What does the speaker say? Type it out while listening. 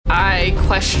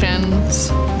questions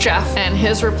Jeff, and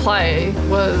his reply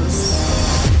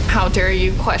was, how dare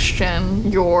you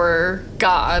question your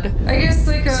God? I guess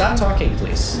Stop talking,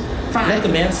 please. Fine. Let the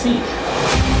man speak.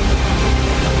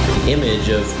 The image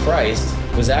of Christ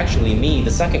was actually me, the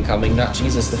second coming, not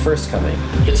Jesus, the first coming.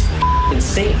 It's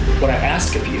insane what I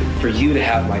ask of you for you to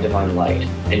have my divine light,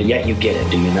 and yet you get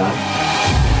it, do you not?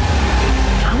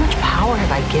 How much power have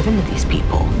I given to these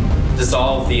people?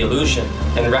 Dissolve the illusion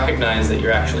and recognize that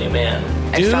you're actually a man.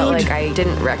 I felt like I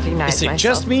didn't recognize Is it myself.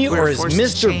 just me, or is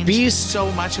Mr. Beast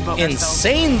so much about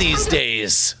insane these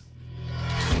days?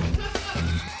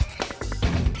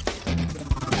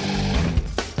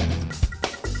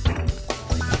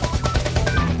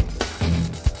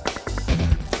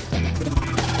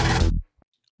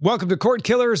 Welcome to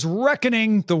Cordkillers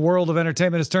Reckoning. The world of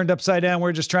entertainment is turned upside down.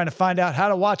 We're just trying to find out how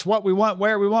to watch what we want,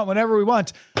 where we want, whenever we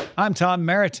want. I'm Tom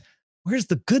Merritt. Where's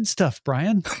the good stuff,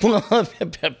 Brian? Well,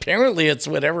 apparently it's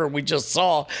whatever we just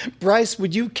saw. Bryce,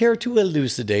 would you care to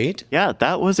elucidate? Yeah,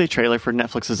 that was a trailer for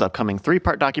Netflix's upcoming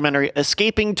 3-part documentary,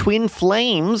 Escaping Twin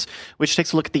Flames, which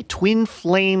takes a look at the Twin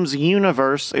Flames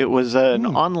universe. It was an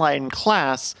online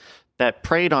class that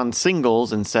preyed on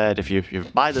singles and said, if you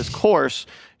buy this course,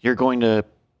 you're going to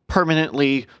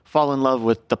permanently fall in love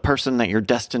with the person that you're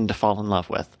destined to fall in love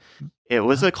with. It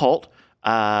was a cult.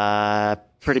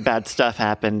 Pretty bad stuff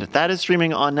happened. That is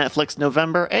streaming on Netflix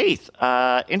November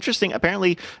 8th. Interesting.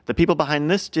 Apparently, the people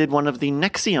behind this did one of the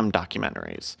Nexium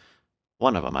documentaries.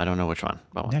 One of them. I don't know which one.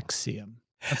 But one. Nexium.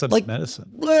 That's like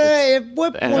medicine. At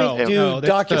what point do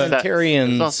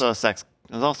documentarians... It's also a sex.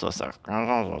 It's also a sex.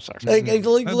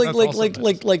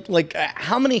 Like,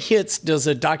 how many hits does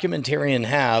a documentarian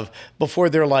have before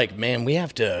they're like, man, we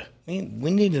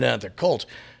need another cult?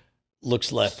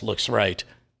 Looks left, looks right.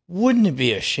 Wouldn't it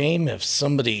be a shame if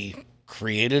somebody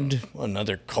created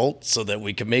another cult so that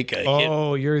we could make a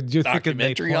hit you're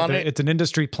documentary on it? It's an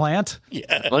industry plant?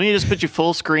 Yeah. Let me just put you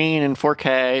full screen in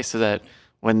 4K so that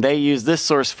when they use this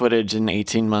source footage in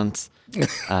 18 months,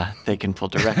 they can pull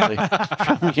directly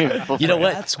from you. You know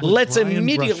what? Let's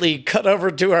immediately cut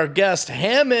over to our guest,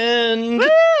 Hammond.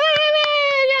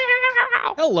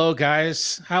 Hello,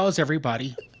 guys. How is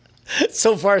everybody?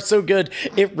 So far, so good.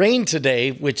 It rained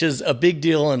today, which is a big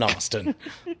deal in Austin.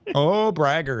 Oh,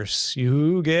 braggers.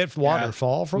 You get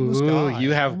waterfall from the sky.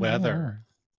 You have weather.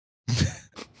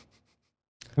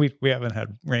 We haven't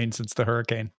had rain since the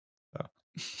hurricane. So.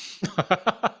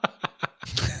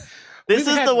 This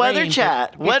is the weather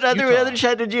chat. What other weather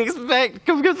chat did you expect?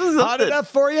 Come get us hot enough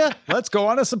for you? Let's go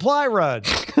on a supply run.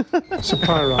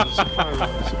 Supply run.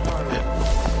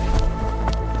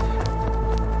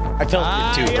 I felt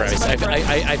it too, Bryce.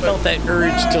 I felt that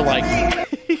urge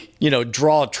to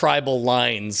draw tribal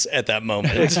lines at that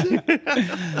moment.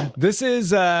 This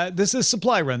is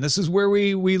supply run. This is where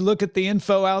we look at the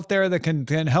info out there that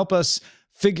can help us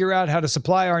figure out how to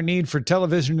supply our need for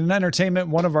television and entertainment.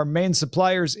 One of our main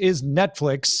suppliers is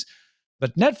Netflix,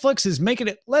 but Netflix is making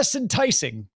it less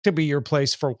enticing to be your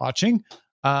place for watching.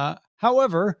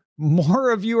 However,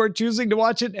 more of you are choosing to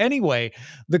watch it anyway.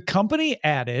 The company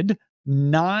added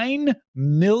 9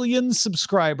 million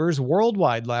subscribers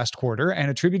worldwide last quarter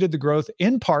and attributed the growth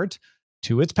in part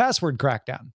to its password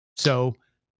crackdown. So,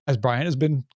 as Brian has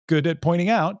been good at pointing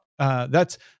out,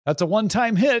 that's a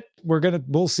one-time hit.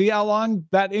 We'll see how long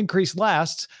that increase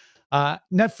lasts.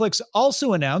 Netflix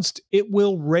also announced it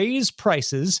will raise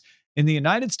prices in the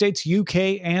United States,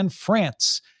 UK, and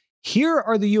France. Here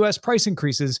are the US price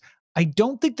increases. I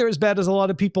don't think they're as bad as a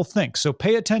lot of people think, so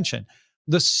pay attention.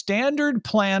 The standard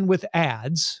plan with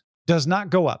ads does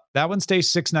not go up. That one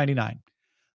stays $6.99.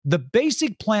 The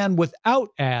basic plan without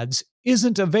ads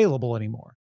isn't available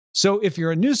anymore. So if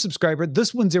you're a new subscriber,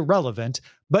 this one's irrelevant.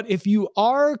 But if you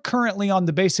are currently on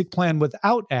the basic plan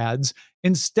without ads,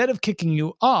 instead of kicking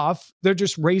you off, they're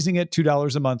just raising it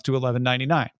 $2 a month to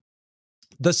 $11.99.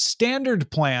 The standard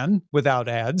plan without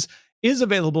ads is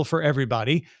available for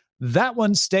everybody. That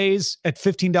one stays at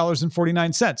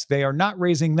 $15.49. They are not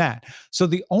raising that. So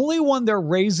the only one they're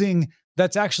raising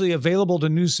that's actually available to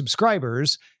new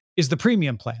subscribers is the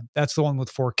premium plan. That's the one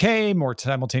with 4K, more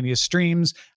simultaneous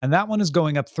streams. And that one is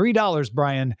going up $3,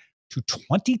 Brian, to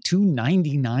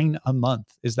 $22.99 a month.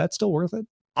 Is that still worth it?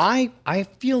 I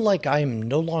feel like I'm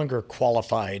no longer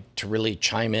qualified to really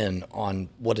chime in on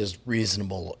what is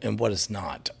reasonable and what is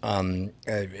not.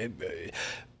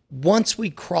 Once we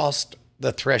crossed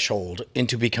the threshold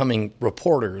into becoming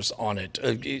reporters on it,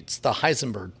 it's the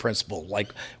Heisenberg principle.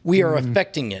 Like, we are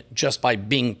affecting it just by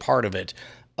being part of it.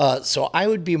 So I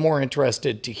would be more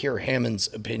interested to hear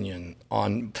Hammond's opinion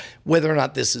on whether or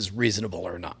not this is reasonable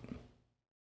or not.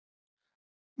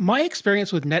 My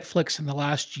experience with Netflix in the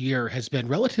last year has been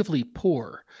relatively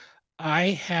poor. I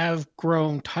have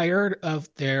grown tired of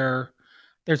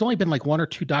there's only been like one or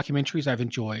two documentaries I've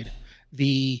enjoyed.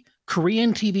 The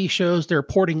Korean TV shows they're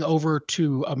porting over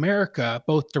to America,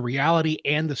 both the reality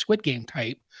and the Squid Game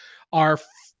type, are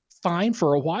fine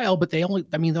for a while, but they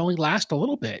only last a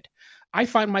little bit. I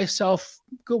find myself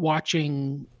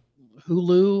watching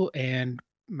Hulu and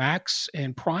Max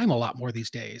and Prime a lot more these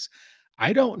days.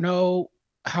 I don't know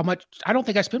how much, I don't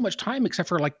think I spend much time except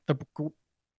for like the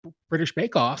British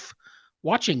Bake Off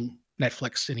watching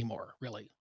Netflix anymore, really.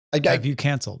 Have you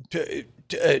canceled?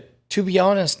 To be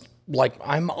honest, like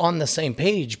I'm on the same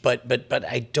page, but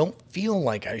I don't feel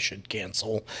like I should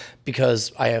cancel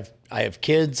because I have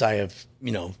kids, I have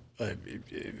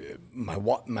my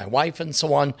wife and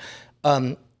so on.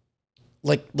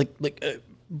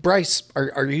 Bryce,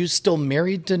 are you still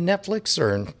married to Netflix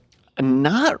or?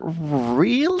 Not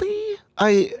really.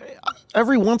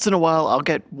 Every once in a while I'll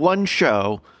get one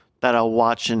show that I'll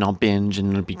watch and I'll binge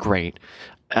and it'll be great.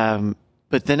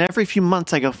 But then every few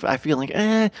months I feel like,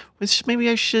 maybe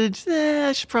I should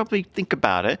probably think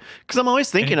about it because I'm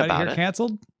always thinking about it.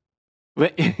 Canceled?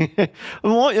 I'm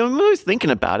always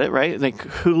thinking about it, right? Like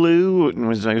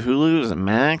Hulu, is it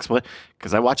Max? What?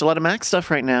 Because I watch a lot of Max stuff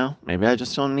right now. Maybe I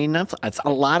just don't need Netflix. It's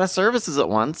a lot of services at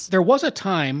once. There was a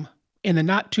time in the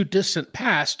not too distant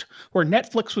past where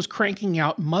Netflix was cranking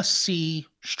out must-see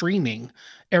streaming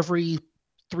every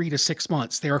 3 to 6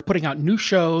 months. They were putting out new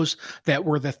shows that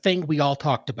were the thing we all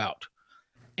talked about.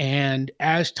 And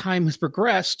as time has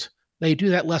progressed, they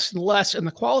do that less and less. And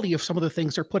the quality of some of the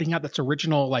things they're putting out that's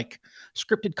original, like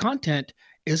scripted content,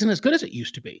 isn't as good as it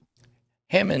used to be.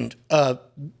 Hammond,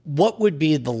 what would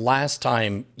be the last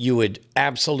time you would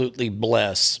absolutely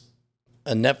bless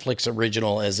a Netflix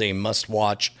original as a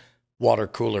must-watch water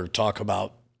cooler talk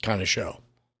about kind of show?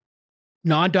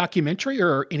 Non-documentary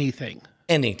or anything?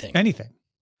 Anything.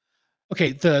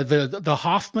 Okay, the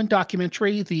Hoffman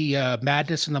documentary, the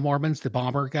Madness and the Mormons, the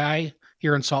bomber guy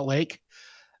here in Salt Lake,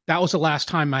 that was the last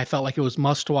time I felt like it was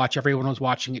must-watch. Everyone was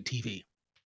watching it TV.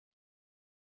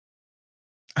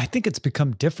 I think it's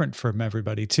become different from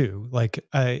everybody too. Like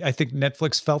I think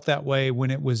Netflix felt that way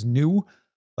when it was new,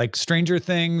 like Stranger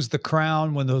Things, The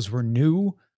Crown, when those were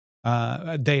new.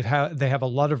 They have a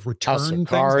lot of return House of things,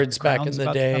 Cards like back in the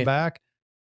about to day. come back.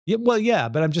 Yeah, well, yeah,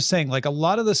 but I'm just saying, like a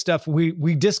lot of the stuff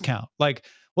we discount. Like,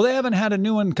 well, they haven't had a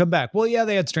new one come back. Well, yeah,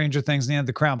 they had Stranger Things and they had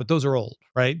The Crown, but those are old,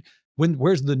 right?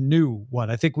 Where's the new one?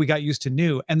 I think we got used to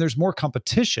new, and there's more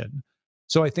competition.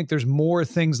 So I think there's more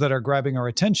things that are grabbing our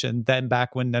attention than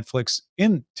back when Netflix,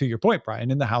 to your point, Brian,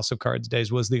 in the House of Cards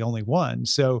days was the only one.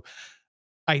 So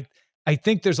I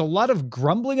think there's a lot of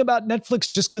grumbling about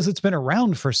Netflix just because it's been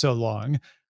around for so long.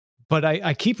 But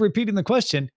I keep repeating the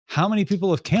question, how many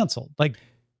people have canceled? Like,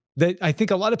 I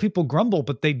think a lot of people grumble,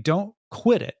 but they don't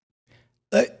quit it.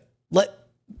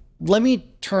 Let me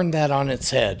turn that on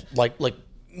its head. Like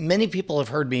many people have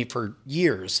heard me for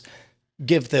years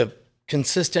give the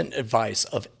consistent advice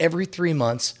of every 3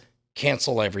 months,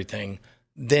 cancel everything.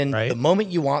 Then the moment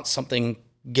you want something,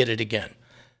 get it again.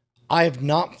 I have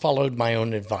not followed my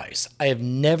own advice. I have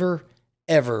never,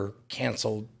 ever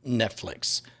canceled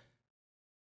Netflix.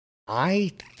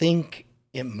 I think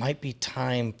it might be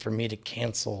time for me to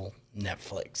cancel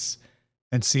Netflix.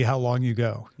 And see how long you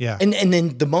go. Yeah. And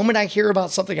then the moment I hear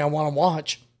about something I want to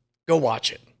watch, go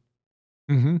watch it.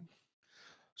 Mm-hmm.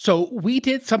 So we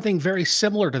did something very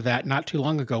similar to that not too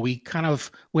long ago. We kind of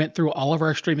went through all of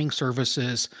our streaming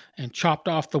services and chopped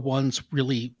off the ones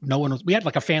we had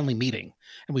like a family meeting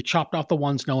and we chopped off the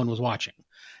ones no one was watching.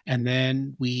 And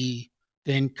then we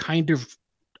kind of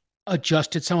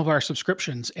adjusted some of our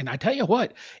subscriptions. And I tell you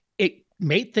what, it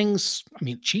made things,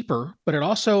 cheaper, but it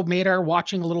also made our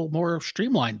watching a little more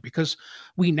streamlined because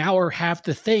we now have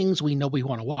the things we know we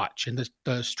want to watch and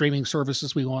the streaming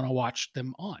services we want to watch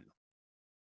them on.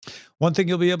 One thing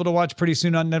you'll be able to watch pretty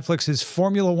soon on Netflix is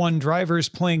Formula One drivers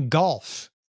playing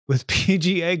golf with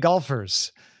PGA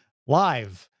golfers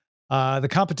live. The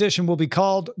competition will be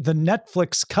called the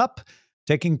Netflix Cup,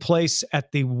 taking place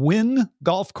at the Wynn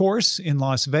Golf Course in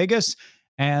Las Vegas,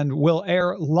 and will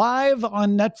air live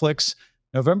on Netflix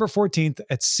November 14th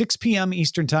at 6 p.m.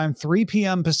 Eastern Time, 3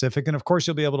 p.m. Pacific. And of course,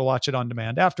 you'll be able to watch it on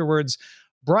demand afterwards.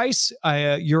 Bryce,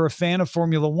 you're a fan of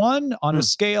Formula One. On a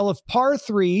scale of par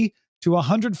 3 to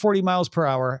 140 miles per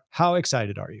hour, how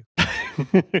excited are you?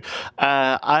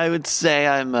 I would say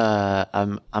I'm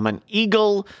an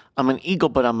eagle. I'm an eagle,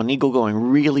 but I'm an eagle going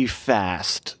really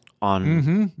fast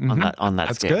on that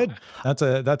That's scale.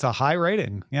 Good. That's a high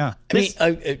rating. Yeah.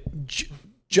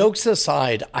 Jokes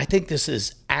aside, I think this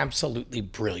is absolutely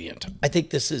brilliant. I think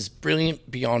this is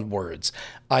brilliant beyond words.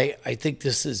 I think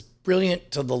this is brilliant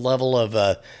to the level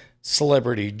of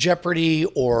Celebrity Jeopardy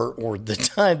or the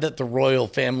time that the royal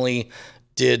family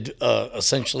did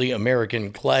essentially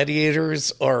American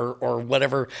Gladiators or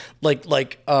whatever.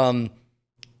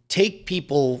 Take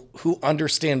people who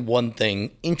understand one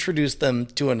thing, introduce them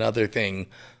to another thing.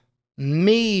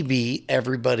 Maybe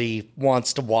everybody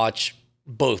wants to watch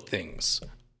both things.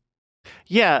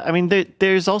 Yeah, I mean,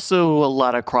 there's also a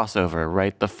lot of crossover,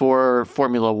 right? The 4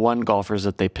 Formula One golfers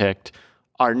that they picked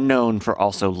are known for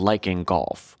also liking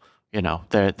golf. You know,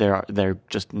 they're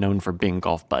just known for being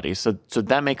golf buddies. So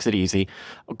that makes it easy.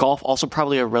 Golf also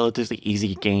probably a relatively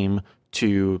easy game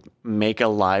to make a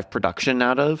live production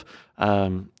out of.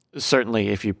 Certainly,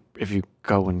 if you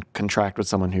go and contract with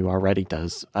someone who already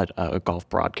does a golf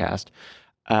broadcast,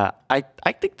 I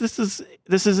think this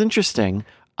is interesting.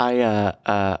 I'm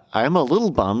a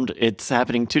little bummed. It's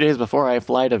happening 2 days before I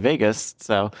fly to Vegas,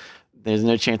 so there's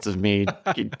no chance of me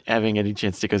having any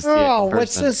chance to go see it in person.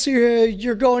 What's this?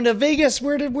 You're going to Vegas?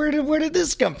 Where did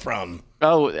this come from?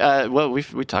 Well,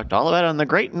 we talked all about it on the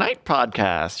Great Night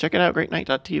podcast. Check it out,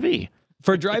 greatnight.tv.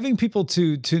 For driving people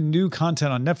to new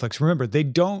content on Netflix, remember, they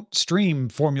don't stream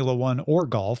Formula One or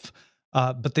golf,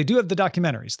 but they do have the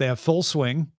documentaries. They have Full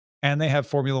Swing, and they have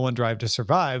Formula One Drive to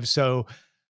Survive. So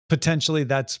potentially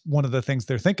that's one of the things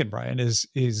they're thinking, Brian, is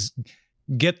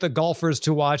get the golfers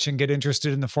to watch and get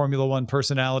interested in the Formula One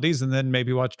personalities, and then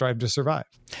maybe watch Drive to Survive.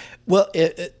 Well,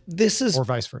 this is... Or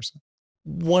vice versa.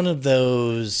 One of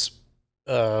those...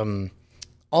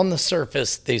 on the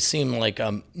surface, they seem like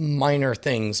minor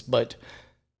things, but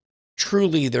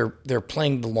truly they're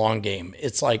playing the long game.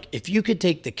 It's like if you could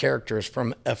take the characters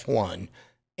from F1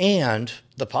 and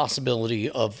the possibility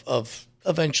of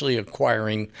eventually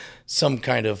acquiring some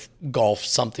kind of golf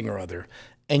something or other,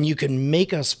 and you can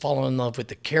make us fall in love with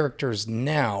the characters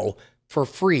now for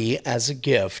free as a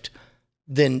gift,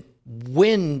 then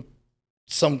when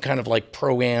some kind of like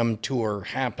Pro-Am tour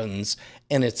happens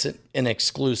and it's an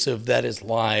exclusive that is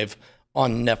live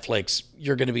on Netflix,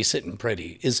 you're going to be sitting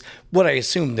pretty, is what I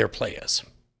assume their play is.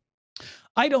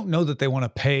 I don't know that they want to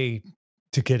pay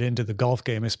to get into the golf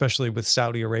game, especially with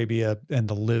Saudi Arabia and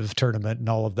the LIV tournament and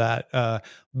all of that.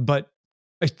 But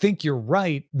I think you're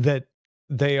right that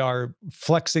they are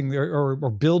flexing or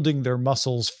building their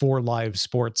muscles for live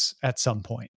sports at some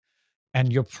point.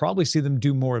 And you'll probably see them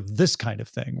do more of this kind of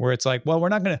thing where it's like, well, we're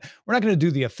not going to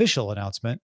do the official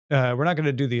announcement. We're not going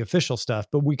to do the official stuff,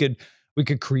 but we could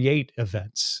create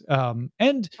events.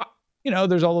 And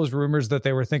there's all those rumors that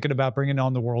they were thinking about bringing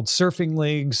on the World Surfing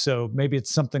League. So maybe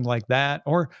it's something like that,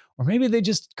 or maybe they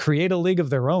just create a league of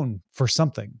their own for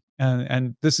something.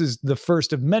 And this is the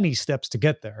first of many steps to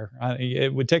get there.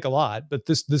 It would take a lot, but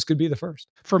this could be the first.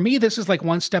 For me, this is like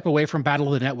one step away from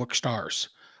Battle of the Network Stars.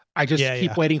 I just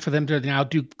keep waiting for them to now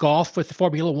do golf with the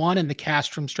Formula One and the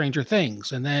cast from Stranger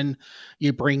Things. And then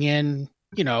you bring in,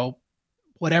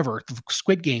 whatever, the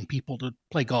Squid Game people to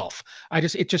play golf.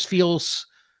 It feels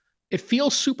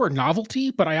super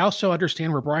novelty, but I also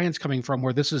understand where Brian's coming from,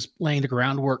 where this is laying the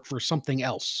groundwork for something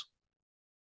else.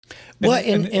 Well,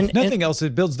 and if nothing else,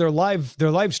 it builds their live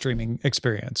streaming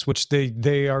experience, which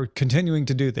they are continuing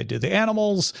to do. They did the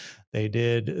animals, they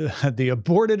did the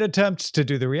aborted attempt to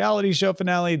do the reality show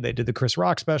finale, they did the Chris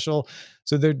Rock special.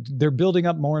 So they're building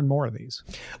up more and more of these.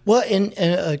 Well,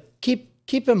 and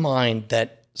keep in mind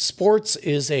that sports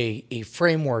is a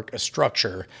framework, a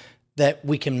structure that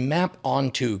we can map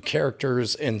onto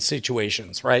characters and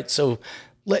situations, right? So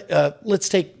let's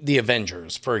take the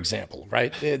Avengers, for example,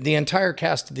 right? The entire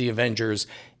cast of the Avengers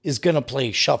is going to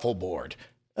play shuffleboard.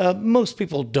 Most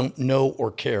people don't know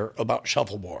or care about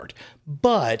shuffleboard,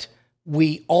 but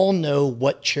we all know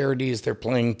what charities they're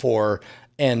playing for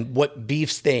and what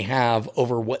beefs they have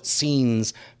over what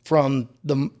scenes from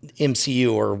the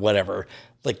MCU or whatever.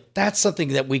 Like, that's something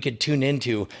that we could tune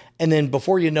into. And then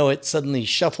before you know it, suddenly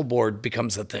shuffleboard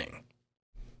becomes a thing.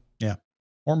 Yeah.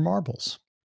 Or marbles.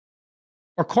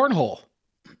 Or cornhole.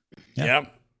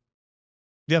 Yep.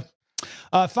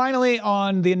 Finally,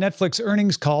 on the Netflix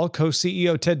earnings call,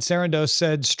 co-CEO Ted Sarandos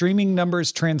said streaming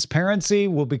numbers transparency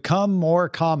will become more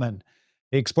common.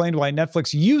 He explained why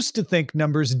Netflix used to think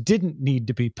numbers didn't need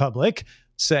to be public,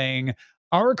 saying,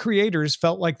 "Our creators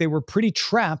felt like they were pretty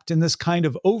trapped in this kind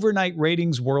of overnight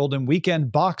ratings world and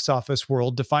weekend box office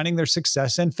world defining their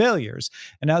success and failures.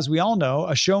 And as we all know,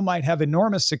 a show might have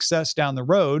enormous success down the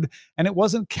road, and it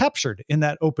wasn't captured in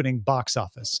that opening box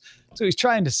office." So he's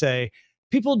trying to say,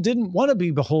 people didn't want to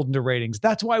be beholden to ratings.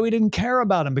 That's why we didn't care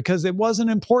about them, because it wasn't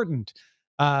important.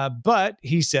 But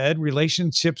he said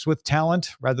relationships with talent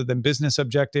rather than business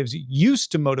objectives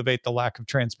used to motivate the lack of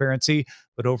transparency.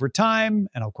 But over time,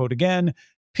 and I'll quote again,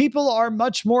 people are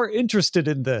much more interested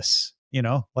in this.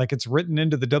 Like it's written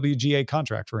into the WGA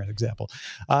contract, for an example.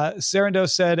 Sarando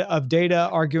said of data,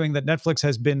 arguing that Netflix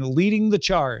has been leading the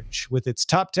charge with its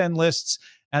top 10 lists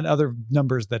and other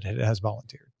numbers that it has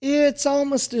volunteered. It's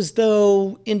almost as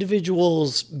though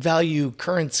individuals value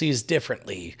currencies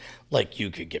differently. Like you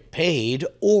could get paid,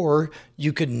 or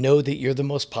you could know that you're the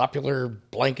most popular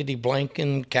blankety blank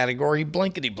in category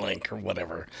blankety blank or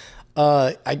whatever.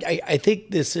 I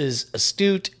think this is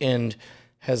astute and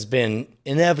has been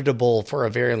inevitable for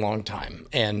a very long time.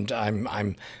 And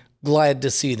I'm glad to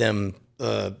see them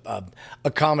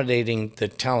accommodating the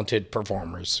talented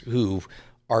performers who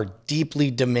are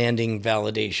deeply demanding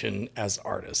validation as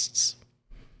artists.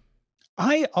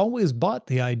 I always bought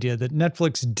the idea that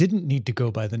Netflix didn't need to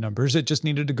go by the numbers. It just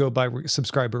needed to go by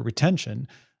subscriber retention.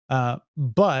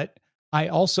 But I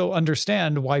also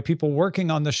understand why people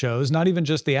working on the shows, not even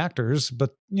just the actors,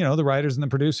 but the writers and the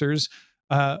producers,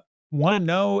 want to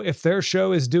know if their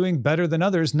show is doing better than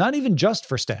others, not even just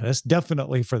for status,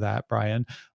 definitely for that, Brian,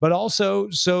 but also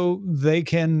so they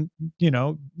can,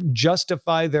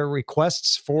 justify their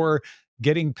requests for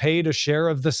getting paid a share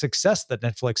of the success that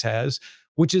Netflix has,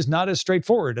 which is not as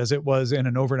straightforward as it was in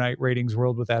an overnight ratings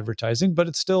world with advertising, but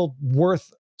it's still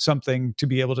worth something to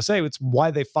be able to say. It's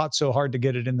why they fought so hard to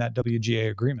get it in that WGA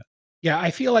agreement. Yeah,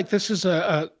 I feel like this is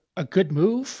a good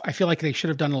move. I feel like they should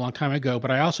have done it a long time ago, but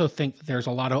I also think that there's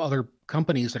a lot of other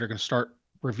companies that are going to start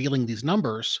revealing these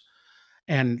numbers,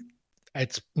 and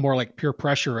it's more like peer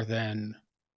pressure than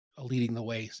leading the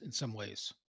way in some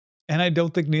ways. And I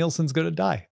don't think Nielsen's going to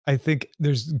die. I think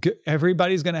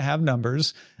everybody's going to have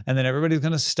numbers, and then everybody's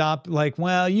going to stop like,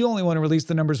 well, you only want to release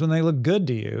the numbers when they look good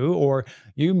to you, or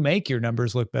you make your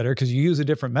numbers look better because you use a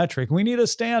different metric. We need a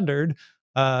standard.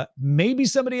 Maybe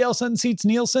somebody else unseats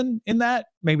Nielsen in that.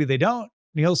 Maybe they don't.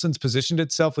 Nielsen's positioned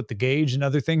itself with the gauge and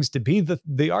other things to be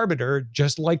the arbiter,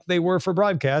 just like they were for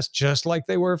broadcast, just like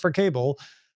they were for cable,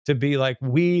 to be like,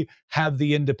 we have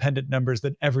the independent numbers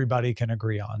that everybody can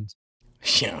agree on.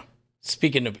 Yeah.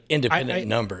 Speaking of independent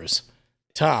numbers,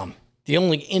 Tom, the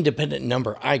only independent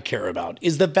number I care about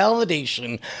is the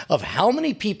validation of how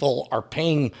many people are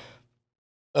paying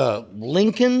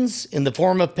Lincolns in the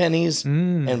form of pennies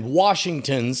and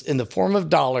Washingtons in the form of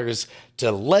dollars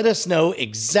to let us know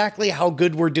exactly how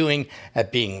good we're doing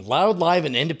at being loud, live,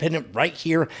 and independent right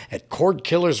here at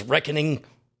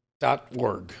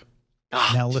cordkillersreckoning.org.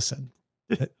 Now listen,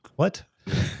 what?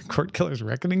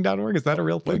 Cordkillersreckoning.org? Is that a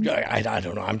real thing? I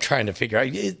don't know. I'm trying to figure out.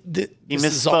 He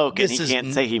misspoke, and he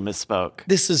can't say he misspoke.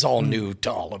 This is all new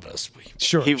to all of us.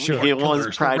 Sure. He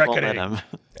was prideful in him.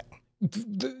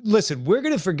 Listen, we're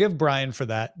going to forgive Brian for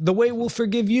that. The way we'll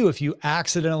forgive you if you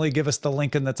accidentally give us the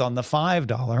Lincoln that's on the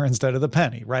 $5 instead of the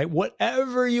penny, right?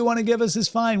 Whatever you want to give us is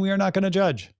fine. We are not going to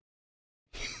judge.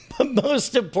 But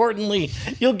most importantly,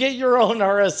 you'll get your own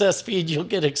RSS feed. You'll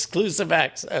get exclusive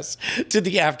access to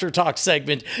the After Talk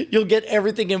segment. You'll get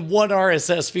everything in one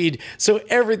RSS feed, so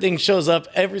everything shows up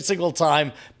every single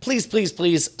time. Please, please,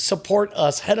 please support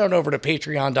us. Head on over to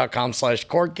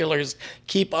patreon.com/cordkillers.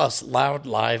 Keep us loud,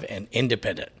 live, and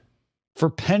independent. For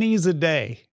pennies a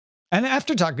day. And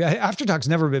After Talk's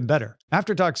never been better.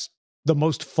 After Talk's the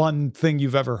most fun thing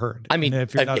you've ever heard. I mean,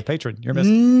 if you're not a patron, you're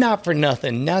missing. Not for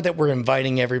nothing. Now that we're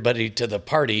inviting everybody to the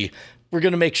party, we're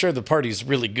going to make sure the party's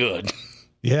really good.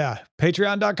 Yeah.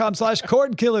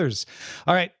 Patreon.com/cordkillers.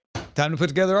 All right. Time to put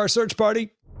together our search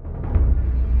party.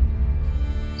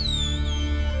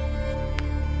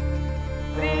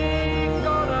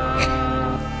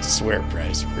 Swear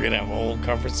price. We're going to have a whole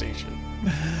conversation.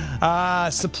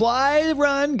 Supply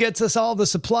Run gets us all the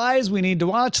supplies we need to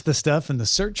watch the stuff, and the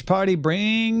search party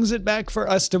brings it back for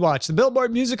us to watch. The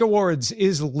Billboard Music Awards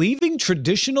is leaving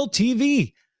traditional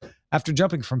TV. After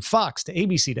jumping from Fox to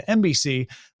ABC to NBC,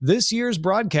 this year's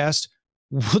broadcast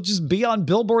will just be on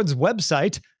Billboard's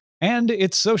website and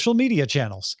its social media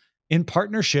channels in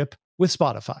partnership with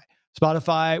Spotify.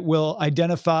 Spotify will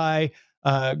identify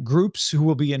groups who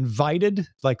will be invited,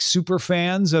 like super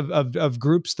fans of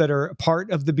groups that are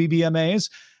part of the BBMAs,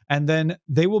 and then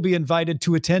they will be invited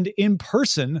to attend in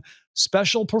person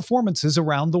special performances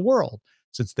around the world.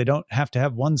 Since they don't have to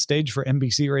have one stage for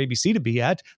NBC or ABC to be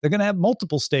at, they're going to have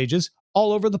multiple stages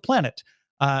all over the planet.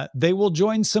 They will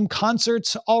join some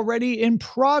concerts already in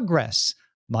progress.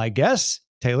 My guess,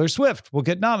 Taylor Swift will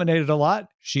get nominated a lot.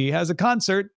 She has a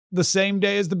concert the same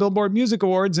day as the Billboard Music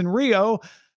Awards in Rio.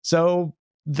 So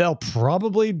they'll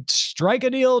probably strike a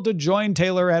deal to join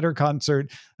Taylor at her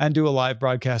concert and do a live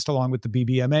broadcast along with the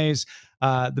BBMAs.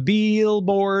 The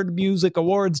Billboard Music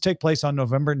Awards take place on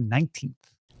November 19th.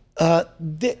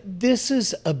 This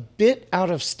is a bit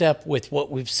out of step with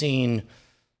what we've seen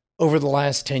over the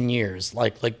last 10 years.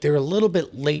 Like they're a little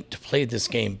bit late to play this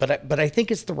game, but I think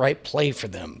it's the right play for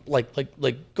them.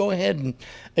 Like go ahead and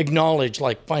acknowledge,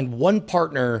 find one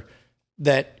partner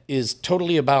that is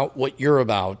totally about what you're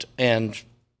about and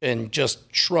just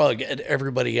shrug at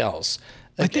everybody else.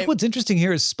 I think what's interesting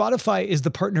here is Spotify is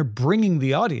the partner bringing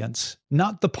the audience,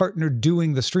 not the partner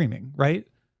doing the streaming, right?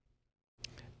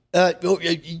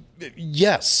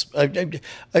 Yes.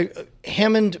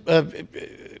 Hammond,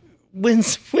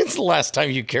 when's the last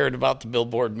time you cared about the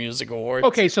Billboard Music Awards?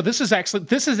 Okay, so this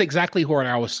is exactly where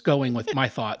I was going with my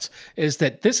thoughts, is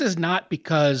that this is not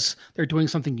because they're doing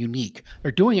something unique.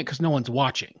 They're doing it because no one's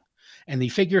watching. And they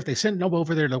figure if they send them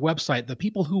over there to the website, the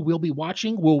people who will be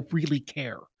watching will really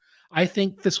care. I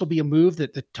think this will be a move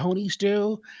that the Tonys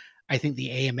do. I think the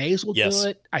AMAs will do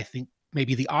it. I think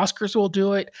maybe the Oscars will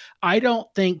do it. I don't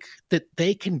think that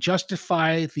they can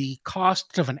justify the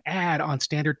cost of an ad on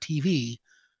standard TV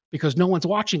because no one's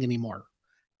watching anymore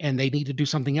and they need to do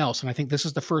something else. And I think this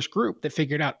is the first group that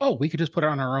figured out, we could just put it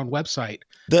on our own website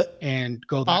and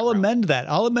go that route. Amend that.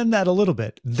 I'll amend that a little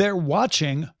bit. They're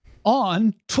watching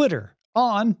on Twitter,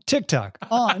 on TikTok,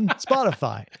 on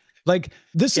Spotify.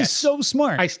 This is so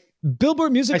smart.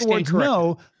 Billboard Music Awards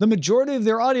know the majority of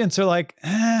their audience are like,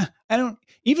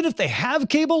 even if they have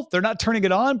cable, they're not turning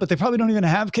it on, but they probably don't even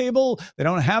have cable. They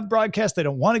don't have broadcast. They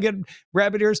don't want to get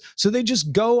rabbit ears. So they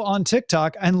just go on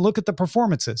TikTok and look at the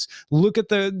performances, look at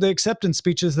the acceptance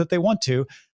speeches that they want to.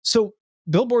 So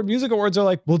Billboard Music Awards are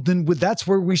like, well, then that's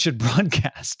where we should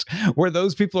broadcast, where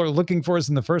those people are looking for us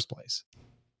in the first place.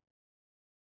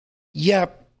 Yeah.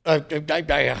 I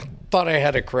thought I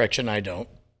had a correction. I don't.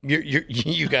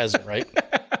 You guys are right.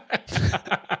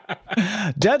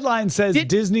 Deadline says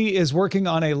Disney is working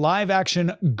on a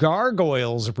live-action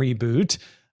Gargoyles reboot.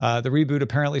 The reboot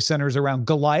apparently centers around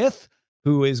Goliath,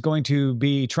 who is going to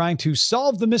be trying to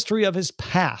solve the mystery of his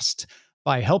past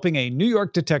by helping a New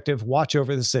York detective watch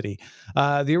over the city.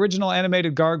 The original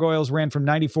animated Gargoyles ran from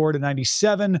 94 to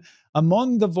 97.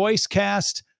 Among the voice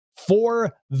cast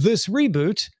for this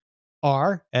reboot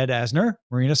are Ed Asner,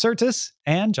 Marina Sirtis,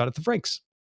 and Jonathan Frakes.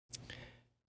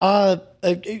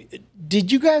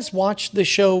 Did you guys watch the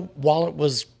show while it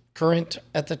was current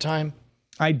at the time?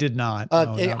 I did not. No,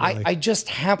 not really. I just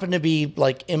happened to be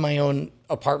in my own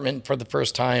apartment for the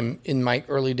first time in my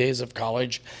early days of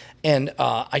college. And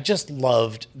I just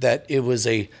loved that it was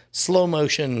a slow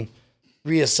motion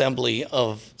reassembly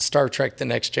of Star Trek: The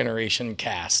Next Generation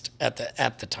cast at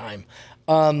the time.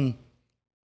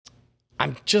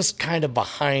 I'm just kind of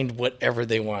behind whatever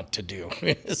they want to do.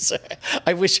 So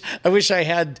I wish I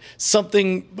had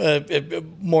something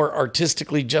more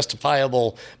artistically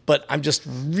justifiable, but I'm just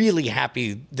really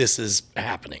happy this is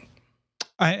happening.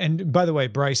 And by the way,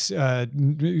 Bryce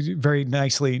very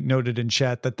nicely noted in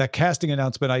chat that casting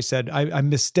announcement I said, I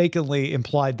mistakenly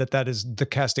implied that is the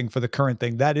casting for the current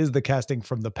thing. That is the casting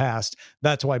from the past.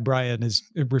 That's why Brian is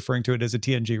referring to it as a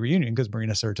TNG reunion, because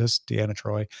Marina Sirtis, Deanna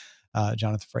Troi,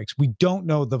 Jonathan Frakes. We don't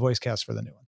know the voice cast for the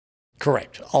new one.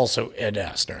 Correct. Also, Ed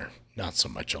Asner, not so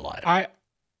much alive.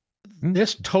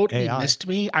 This totally missed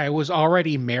me. I was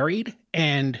already married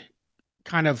and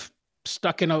kind of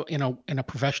stuck in a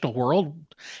professional world,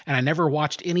 and I never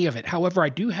watched any of it. However, I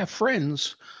do have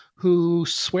friends who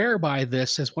swear by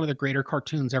this as one of the greater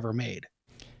cartoons ever made.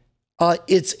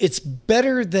 It's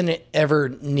better than it ever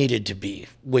needed to be,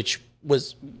 which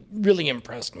was really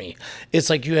impressed me.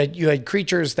 It's like you had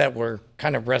creatures that were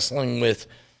kind of wrestling with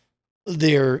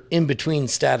their in-between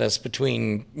status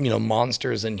between,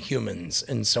 monsters and humans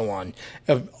and so on.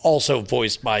 Also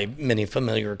voiced by many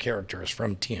familiar characters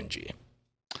from TNG.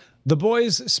 The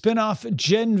Boys spinoff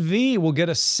Gen V will get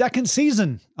a second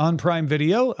season on Prime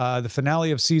Video. The finale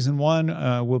of season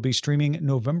 1 will be streaming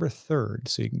November 3rd,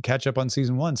 so you can catch up on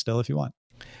season 1 still if you want.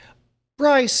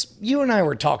 Bryce, you and I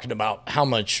were talking about how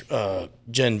much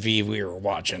Gen V we were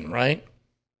watching, right?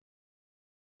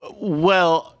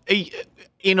 Well,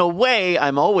 in a way,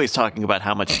 I'm always talking about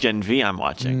how much Gen V I'm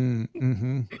watching.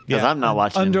 Because I'm not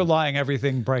watching underlying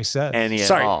everything Bryce said.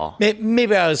 At all.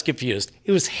 Maybe I was confused.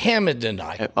 It was Hammond and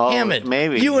I. Hammond,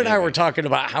 maybe. And I were talking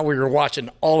about how we were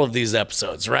watching all of these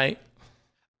episodes, right?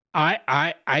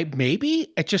 I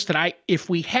maybe. It's just that if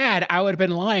we had, I would have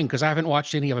been lying because I haven't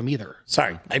watched any of them either.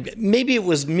 Sorry. Maybe it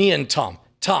was me and Tom.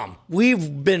 Tom,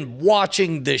 we've been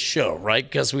watching this show, right?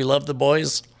 Because we love The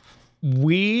Boys.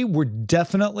 We were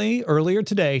definitely earlier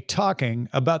today talking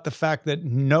about the fact that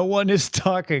no one is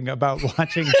talking about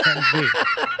watching Gen V.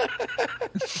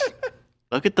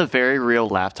 Look at the very real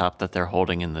laptop that they're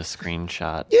holding in the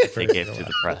screenshot they gave to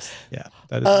the press. Yeah,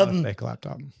 that is not a fake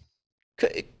laptop.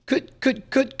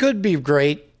 Could be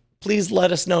great. Please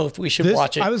let us know if we should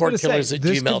watch it. Cordkillers at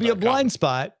this gmail.com. could be a blind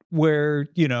spot where,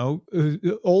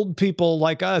 old people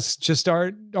like us just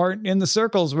aren't in the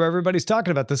circles where everybody's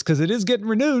talking about this, because it is getting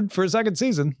renewed for a second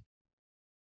season.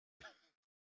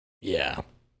 Yeah.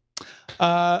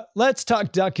 Let's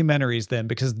talk documentaries then,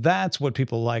 because that's what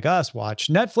people like us watch.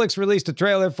 Netflix released a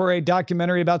trailer for a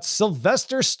documentary about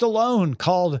Sylvester Stallone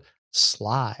called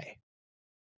Sly.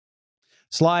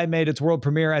 Sly made its world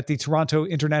premiere at the Toronto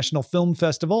International Film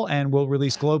Festival and will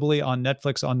release globally on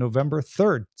Netflix on November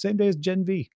 3rd, same day as Gen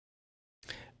V.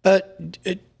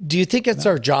 Do you think it's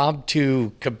our job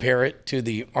to compare it to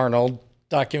the Arnold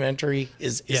documentary?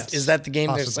 Is that the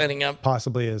game they're setting up?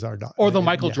 Possibly is our doc. Or the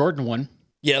Michael Jordan one.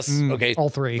 Yes. Okay. All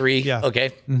three. Yeah. Okay.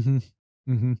 Mm-hmm.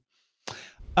 Mm-hmm.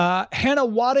 Hannah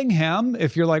Waddingham,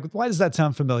 if you're like, why does that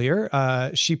sound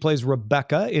familiar? She plays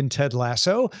Rebecca in Ted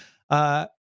Lasso.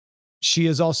 She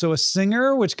is also a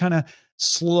singer, which kind of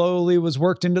slowly was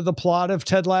worked into the plot of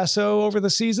Ted Lasso over the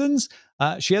seasons.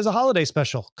 She has a holiday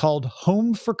special called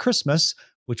Home for Christmas,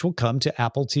 which will come to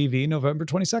Apple TV November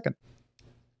 22nd.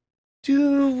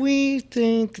 Do we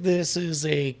think this is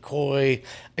a coy?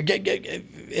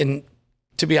 And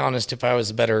to be honest, if I was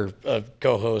a better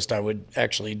co-host, I would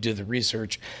actually do the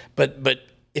research. But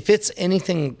if it's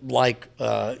anything like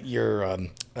your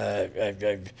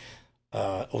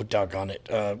doggone it,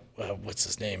 what's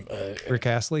his name? Rick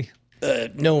Astley.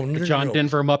 No, John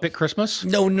Denver Muppet Christmas.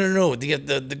 No,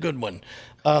 the good one.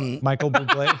 Michael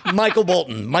Bublé.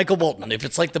 Michael Bolton. If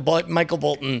it's like the Michael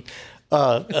Bolton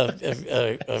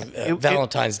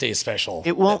Valentine's Day special,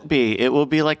 It won't be. It will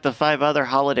be like the 5 other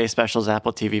holiday specials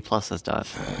Apple TV Plus has done.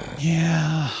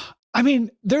 Yeah. I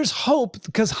mean, there's hope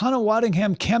because Hannah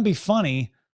Waddingham can be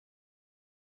funny.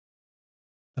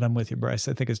 But I'm with you, Bryce.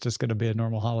 I think it's just going to be a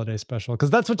normal holiday special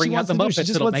because that's what she wants to do. She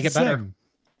just it'll wants make to it better. sing.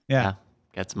 Yeah.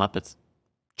 Get some Muppets.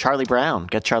 Charlie Brown.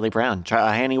 Get Charlie Brown.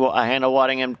 Hannah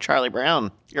Waddingham, Charlie Brown.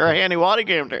 You're a Hannah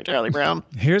Waddingham, Charlie Brown.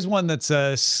 Here's one that's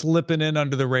slipping in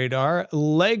under the radar.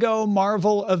 Lego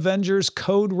Marvel Avengers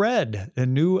Code Red, a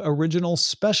new original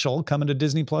special coming to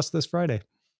Disney Plus this Friday.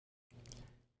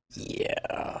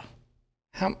 Yeah.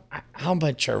 How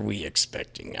much are we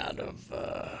expecting out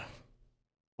of...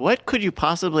 What could you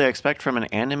possibly expect from an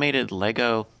animated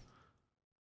Lego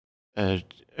a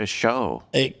show?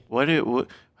 I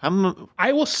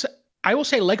will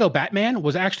say Lego Batman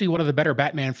was actually one of the better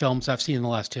Batman films I've seen in the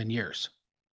last 10 years.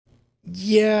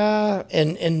 Yeah,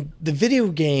 and the video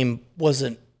game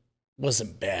wasn't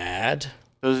bad.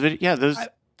 Those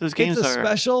games it's a are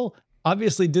special.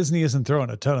 Obviously, Disney isn't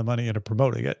throwing a ton of money into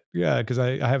promoting it. Yeah, because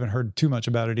I haven't heard too much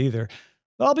about it either.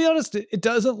 But I'll be honest, it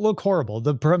doesn't look horrible.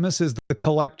 The premise is the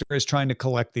collector is trying to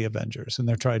collect the Avengers, and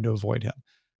they're trying to avoid him.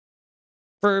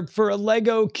 For a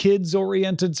Lego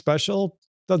kids-oriented special,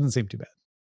 doesn't seem too bad.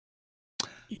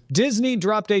 Disney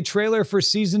dropped a trailer for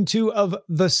season 2 of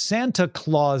The Santa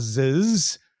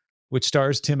Clauses, which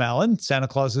stars Tim Allen. Santa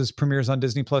Clauses premieres on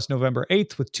Disney Plus November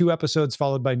 8th with 2 episodes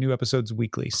followed by new episodes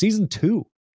weekly. Season 2.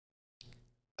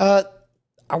 I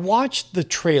watched the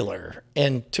trailer,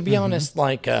 and to be honest,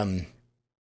 like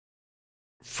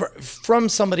from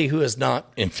somebody who has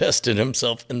not invested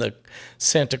himself in the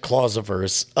Santa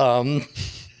Clausiverse,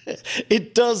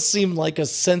 it does seem like a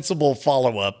sensible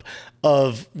follow-up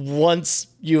of once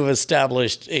you've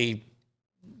established a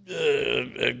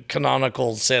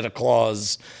canonical Santa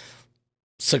Claus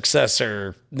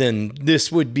successor, then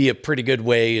this would be a pretty good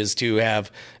way is to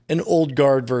have an old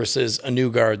guard versus a new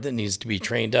guard that needs to be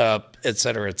trained up, et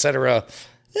cetera, et cetera.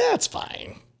 Yeah, it's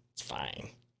fine. It's fine.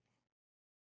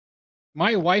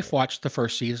 My wife watched the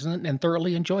first season and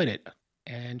thoroughly enjoyed it.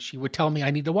 And she would tell me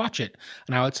I need to watch it.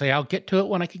 And I would say, I'll get to it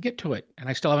when I can get to it. And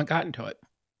I still haven't gotten to it.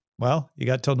 Well, you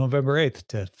got till November 8th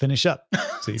to finish up.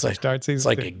 So you can start season 2.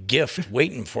 It's like a gift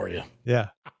waiting for you. Yeah.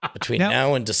 Between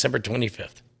now and December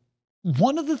 25th.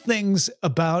 One of the things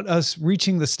about us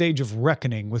reaching the stage of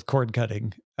reckoning with cord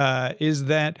cutting is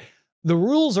that the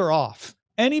rules are off.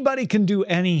 Anybody can do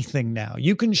anything now.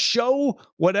 You can show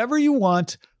whatever you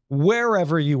want,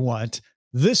 wherever you want.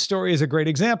 This story is a great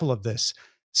example of this.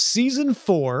 Season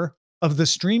 4 of the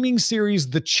streaming series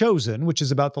The Chosen, which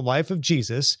is about the life of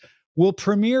Jesus, will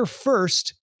premiere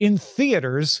first in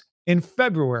theaters in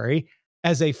February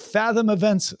as a Fathom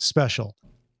Events special.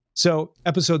 So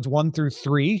episodes 1 through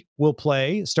 3 will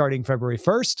play starting February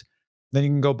 1st. Then you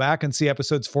can go back and see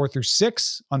episodes 4 through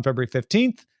 6 on February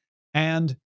 15th.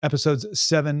 and episodes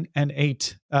 7 and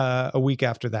 8 a week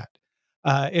after that.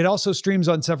 It also streams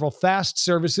on several fast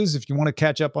services. If you want to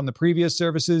catch up on the previous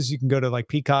services, you can go to like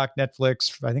Peacock,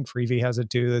 Netflix. I think Freevee has it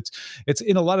too. It's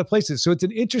in a lot of places. So it's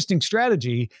an interesting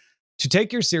strategy to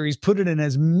take your series, put it in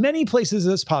as many places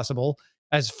as possible,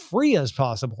 as free as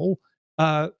possible.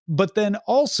 But then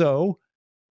also,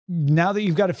 now that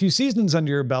you've got a few seasons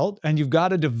under your belt and you've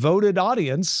got a devoted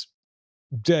audience,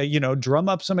 to, drum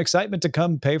up some excitement to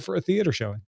come pay for a theater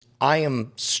showing. I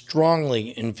am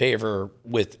strongly in favor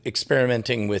with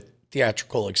experimenting with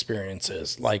theatrical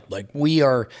experiences. Like we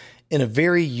are in a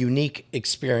very unique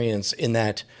experience in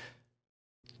that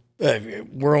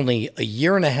we're only a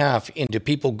year and a half into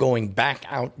people going back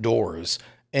outdoors.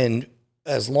 And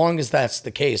as long as that's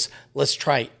the case, let's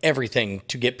try everything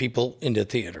to get people into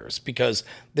theaters, because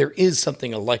there is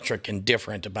something electric and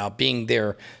different about being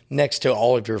there next to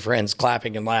all of your friends,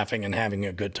 clapping and laughing and having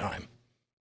a good time.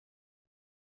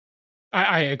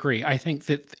 I agree. I think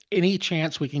that any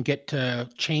chance we can get to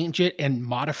change it and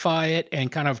modify it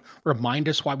and kind of remind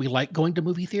us why we like going to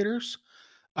movie theaters,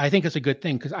 I think it's a good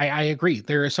thing, because I agree.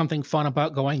 There is something fun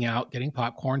about going out, getting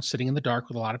popcorn, sitting in the dark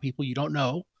with a lot of people you don't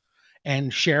know,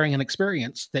 and sharing an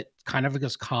experience that kind of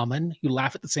is common. You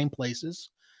laugh at the same places,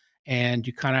 and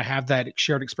you kind of have that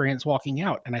shared experience walking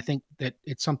out. And I think that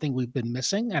it's something we've been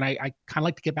missing, and I kind of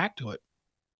like to get back to it.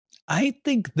 I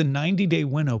think the 90-day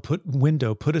window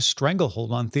put a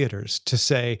stranglehold on theaters to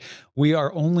say, we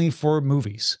are only for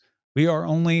movies. We are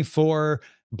only for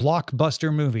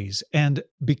blockbuster movies. And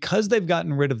because they've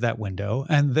gotten rid of that window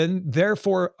and then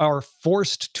therefore are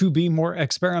forced to be more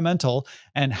experimental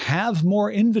and have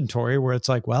more inventory, where it's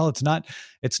like, well, it's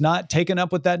not taken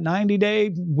up with that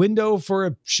 90-day window for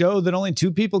a show that only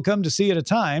 2 people come to see at a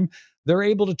time. They're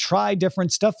able to try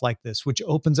different stuff like this, which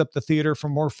opens up the theater for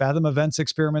more Fathom Events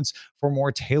experiments, for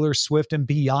more Taylor Swift and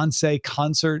Beyonce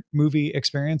concert movie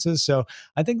experiences. So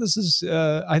I think this is,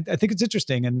 I think it's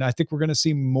interesting. And I think we're going to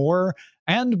see more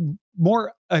and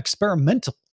more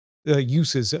experimental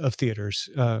uses of theaters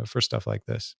for stuff like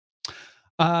this.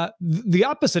 The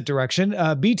opposite direction,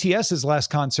 BTS's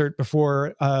last concert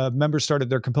before members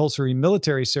started their compulsory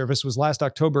military service was last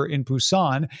October in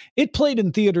Busan. It played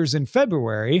in theaters in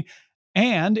February,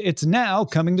 and it's now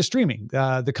coming to streaming.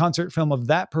 The concert film of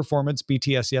that performance,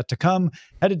 BTS Yet to Come,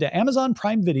 headed to Amazon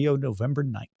Prime Video November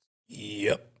 9th.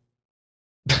 Yep.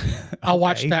 I'll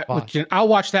watch that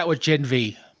with Gen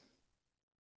V.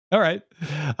 All right.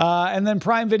 And then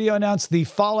Prime Video announced the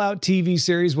Fallout TV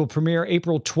series will premiere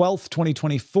April 12th,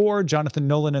 2024. Jonathan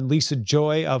Nolan and Lisa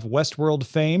Joy of Westworld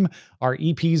fame are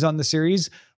EPs on the series,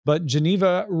 but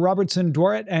Geneva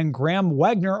Robertson-Dworet and Graham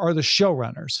Wagner are the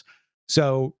showrunners.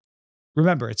 So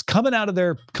remember, it's coming out of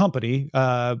their company,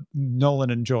 Nolan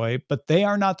and Joy, but they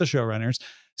are not the showrunners.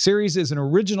 Series is an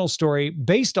original story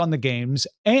based on the games,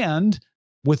 and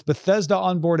with Bethesda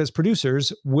on board as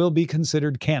producers, will be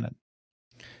considered canon.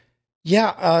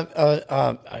 Yeah,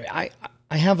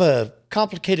 I have a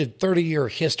complicated 30-year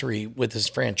history with this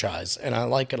franchise, and I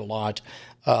like it a lot.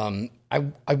 I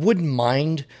wouldn't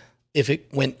mind if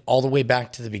it went all the way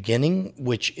back to the beginning,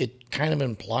 which it kind of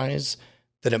implies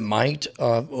that it might,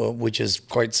 which is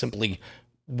quite simply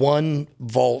one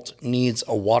vault needs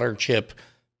a water chip.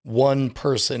 One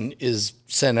person is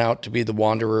sent out to be the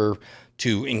wanderer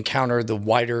to encounter the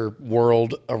wider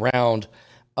world around.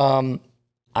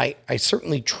 I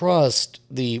certainly trust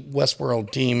the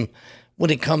Westworld team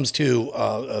when it comes to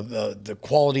the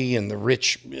quality and the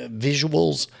rich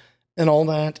visuals and all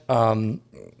that.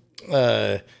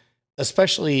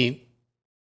 Especially,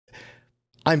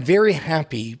 I'm very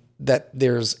happy that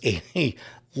there's a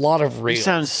lot of rails. You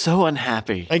sound so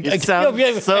unhappy. You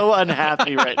sound so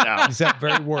unhappy right now. You sound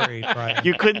very worried, Brian.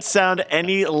 You couldn't sound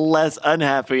any less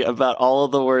unhappy about all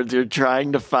of the words you're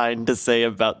trying to find to say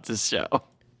about this show.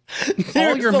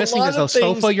 All you're missing is a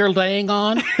sofa you're laying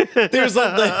on. There's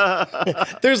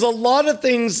a lot of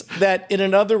things that in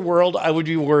another world I would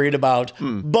be worried about,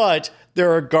 but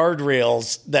there are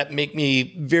guardrails that make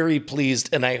me very pleased,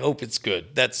 and I hope it's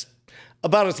good. That's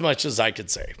about as much as I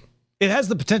could say. It has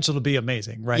the potential to be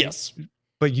amazing, right? Yes.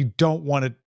 But you don't want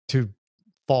it to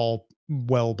fall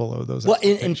well below those. Well,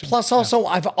 and plus also,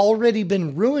 I've already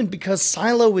been ruined because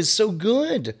Silo is so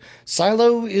good.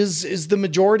 Silo is the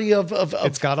majority of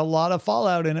It's got a lot of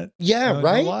Fallout in it. Yeah,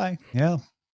 right? No lie. Yeah.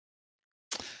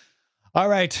 All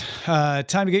right.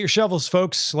 Time to get your shovels,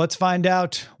 folks. Let's find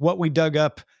out what we dug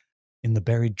up in the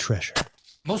buried treasure.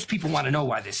 Most people want to know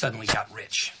why they suddenly got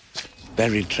rich.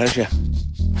 Buried treasure.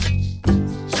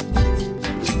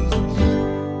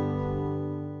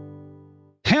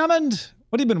 Hammond,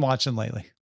 what have you been watching lately?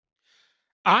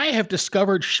 I have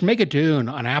discovered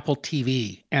Schmigadoon on Apple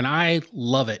TV, and I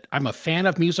love it. I'm a fan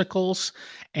of musicals,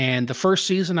 and the first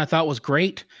season I thought was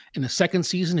great, and the second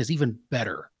season is even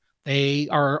better. They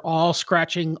are all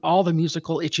scratching all the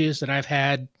musical itches that I've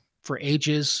had for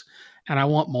ages, and I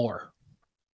want more.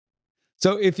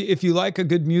 So if you like a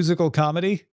good musical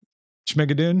comedy,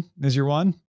 Schmigadoon is your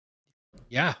one?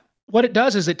 Yeah. What it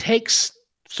does is it takes,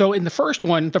 so in the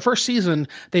first season,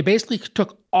 they basically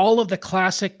took all of the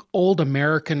classic old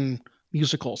American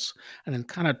musicals and then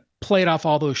kind of played off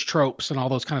all those tropes and all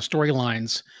those kind of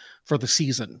storylines for the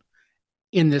season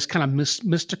in this kind of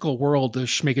mystical world of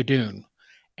Schmigadoon.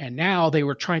 And now they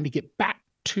were trying to get back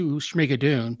to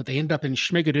Schmigadoon, but they ended up in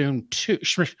Schmigadoon 2.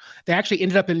 They actually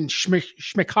ended up in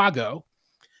Schmicago.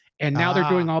 And now they're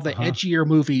doing all the edgier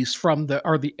movies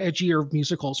the edgier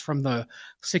musicals from the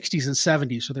 60s and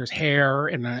 70s. So there's Hair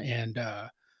and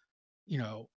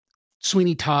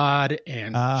Sweeney Todd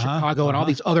and Chicago and all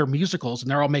these other musicals, and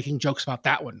they're all making jokes about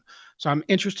that one. So I'm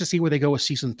interested to see where they go with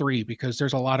season 3, because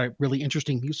there's a lot of really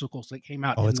interesting musicals that came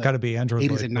out. Oh, it's got to be Andrew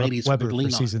 80s and 90s Weber for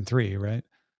season 3, right?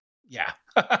 Yeah.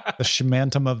 The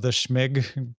Schmantum of the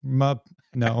Schmig.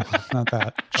 No, not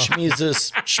that.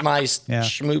 Schmeezus, Schmeist, Yeah.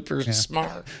 Schmoopers, Yeah.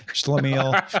 Smart.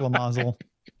 Schlemiel, Schlemazel.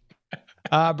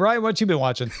 Brian, what you been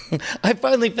watching? I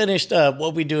finally finished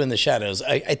What We Do in the Shadows.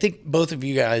 I think both of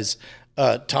you guys,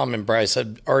 Tom and Bryce,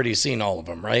 had already seen all of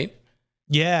them, right?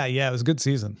 Yeah, it was a good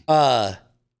season.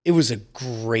 It was a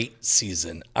great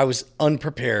season. I was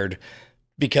unprepared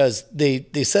because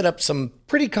they set up some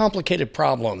pretty complicated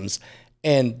problems.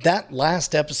 And that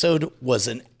last episode was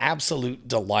an absolute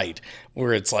delight,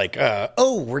 where it's like,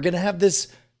 we're going to have this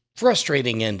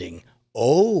frustrating ending.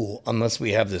 Oh, unless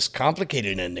we have this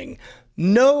complicated ending.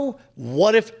 No,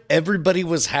 what if everybody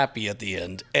was happy at the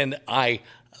end? And I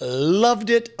loved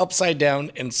it upside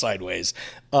down and sideways.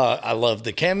 I loved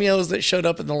the cameos that showed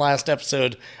up in the last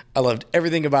episode. I loved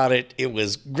everything about it. It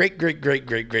was great, great, great,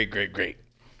 great, great, great, great.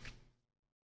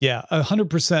 Yeah,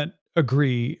 100%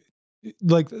 agree.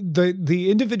 Like the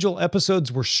individual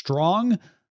episodes were strong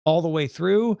all the way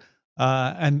through.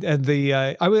 And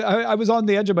I was on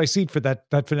the edge of my seat for that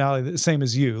finale, the same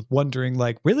as you, wondering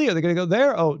like, really, are they going to go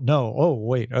there? Oh no. Oh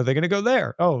wait, are they going to go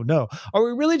there? Oh no. Are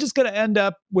we really just going to end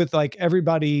up with like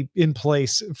everybody in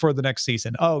place for the next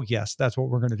season? Oh yes, that's what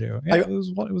we're going to do.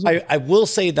 Yeah, I will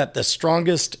say that the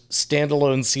strongest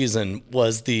standalone season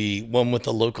was the one with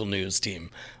the local news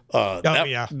team.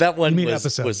 That one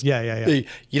was yeah.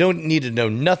 You don't need to know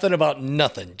nothing about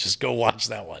nothing. Just go watch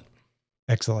that one.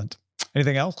 Excellent.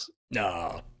 Anything else?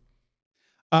 No.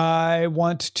 I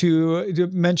want to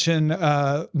mention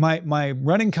my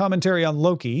running commentary on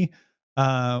Loki,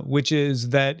 which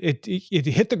is that it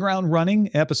hit the ground running,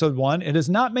 episode 1. It has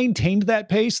not maintained that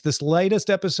pace. This latest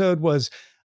episode was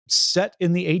set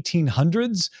in the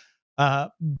 1800s,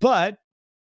 but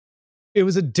it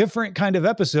was a different kind of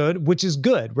episode, which is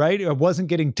good, right? I wasn't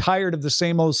getting tired of the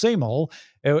same old, same old.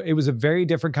 It was a very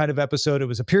different kind of episode. It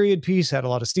was a period piece, had a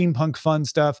lot of steampunk fun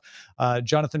stuff.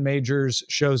 Jonathan Majors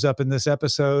shows up in this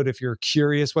episode. If you're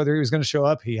curious whether he was going to show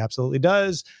up, he absolutely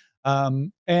does.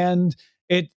 And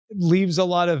it leaves a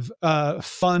lot of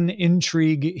fun,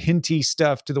 intrigue, hinty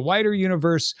stuff to the wider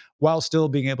universe while still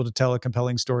being able to tell a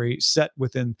compelling story set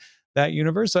within that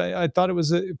universe. I thought it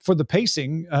was for the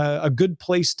pacing a good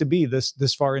place to be this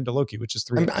far into Loki, which is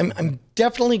 3. I'm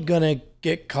definitely gonna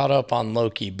get caught up on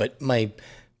Loki, but my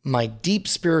deep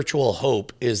spiritual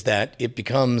hope is that it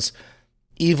becomes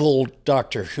evil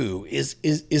Doctor Who. Is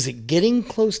it getting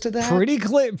close to that?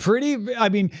 Pretty. I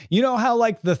mean, you know how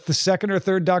like the second or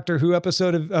third Doctor Who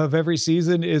episode of every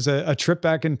season is a trip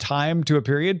back in time to a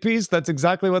period piece. That's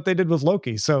exactly what they did with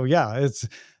Loki. So yeah,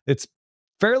 it's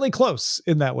fairly close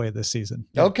in that way this season.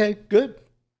 Okay, good.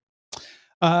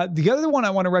 The other one I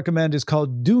want to recommend is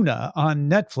called Duna on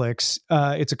Netflix.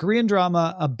 It's a Korean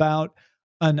drama about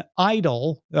an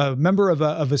idol, a member of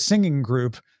a singing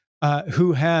group,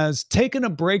 who has taken a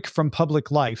break from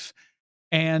public life.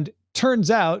 And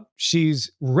turns out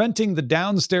she's renting the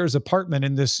downstairs apartment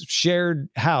in this shared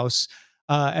house.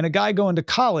 And a guy going to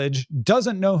college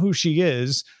doesn't know who she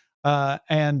is,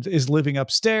 and is living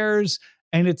upstairs.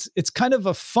 And it's kind of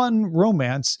a fun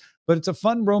romance, but it's a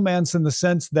fun romance in the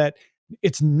sense that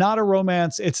it's not a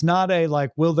romance. It's not a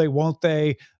like, will they, won't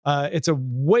they? It's a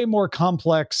way more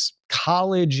complex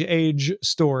college age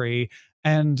story.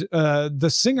 And the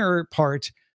singer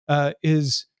part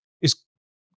is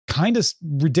kind of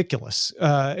ridiculous.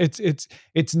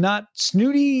 It's not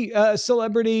snooty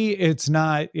celebrity. It's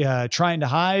not trying to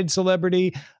hide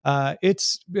celebrity.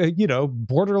 It's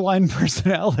borderline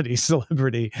personality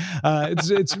celebrity.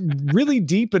 It's really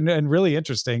deep and really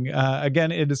interesting.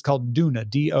 Again, it is called Doona,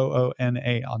 Doona,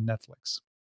 on Netflix.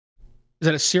 Is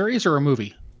that a series or a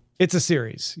movie? It's a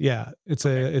series. Yeah, it's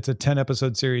a 10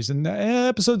 episode series, and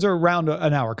episodes are around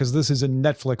an hour because this is a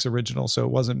Netflix original, so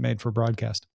it wasn't made for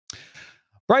broadcast.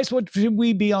 Bryce, what should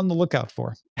we be on the lookout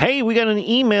for? Hey, we got an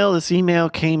email. This email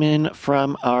came in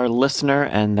from our listener,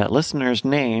 and that listener's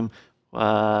name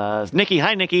was Nikki.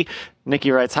 Hi, Nikki.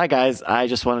 Nikki writes, "Hi, guys. I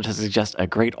just wanted to suggest a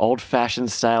great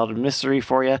old-fashioned styled mystery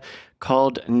for you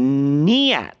called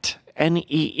Neat.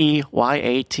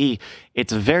 Neeyat.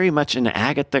 It's very much an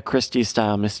Agatha Christie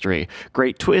style mystery.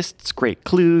 Great twists, great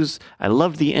clues. I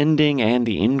love the ending and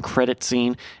the in-credit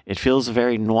scene. It feels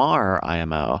very noir,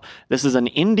 IMO. This is an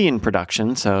Indian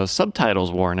production, so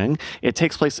subtitles warning. It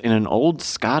takes place in an old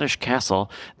Scottish castle.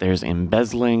 There's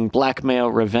embezzling, blackmail,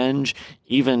 revenge,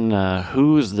 even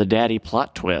who's the daddy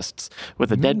plot twists,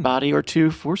 with a dead body or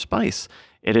two for spice.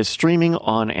 It is streaming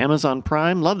on Amazon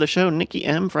Prime. Love the show, Nikki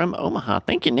M. from Omaha."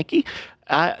 Thank you, Nikki.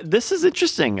 This is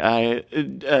interesting. I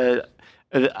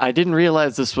didn't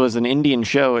realize this was an Indian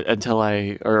show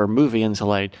or movie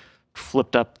until I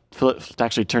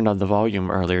actually turned on the volume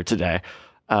earlier today.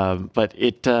 But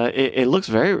it looks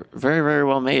very, very, very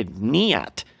well made.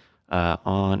 Neat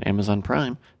on Amazon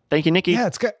Prime. Thank you, Nikki. Yeah,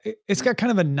 it's got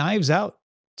kind of a Knives Out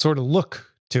sort of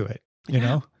look to it, you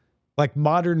know? Like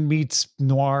modern meets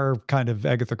noir kind of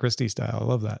Agatha Christie style. I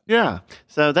love that. Yeah.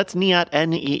 So that's Neat,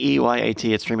 Neeyat.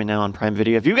 It's streaming now on Prime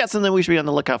Video. If you've got something we should be on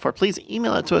the lookout for, please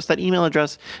email it to us. That email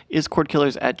address is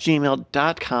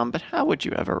cordkillers@gmail.com. But how would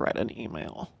you ever write an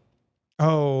email?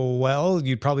 Oh, well,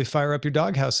 you'd probably fire up your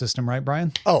doghouse system, right,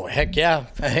 Brian? Oh, heck yeah.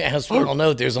 As we all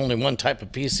know, there's only one type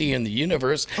of PC in the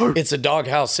universe. It's a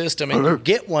doghouse system, and you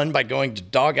get one by going to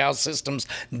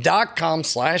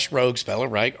doghousesystems.com/rogue, spell it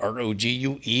right,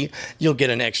 ROGUE. You'll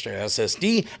get an extra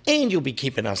SSD, and you'll be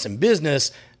keeping us in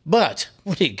business. But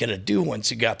what are you going to do once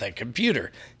you got that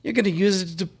computer? You're going to use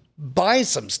it to buy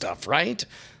some stuff, right?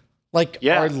 Like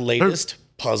our latest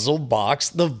puzzle box,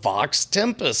 the Vox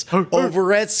Tempest,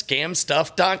 over at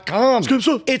scamstuff.com.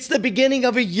 It's the beginning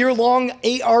of a year-long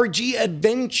ARG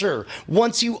adventure.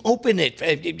 Once you open it,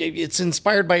 it's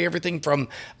inspired by everything from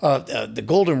the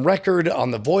Golden Record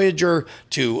on the Voyager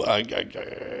to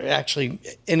actually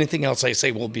anything else I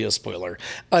say will be a spoiler.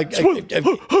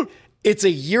 It's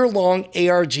a year-long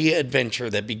ARG adventure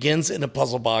that begins in a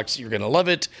puzzle box. You're going to love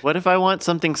it. What if I want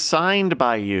something signed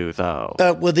by you, though?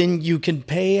 Well, then you can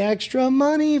pay extra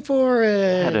money for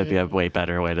it. That'd be a way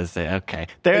better way to say, okay.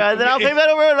 Then I'll pay that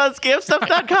over on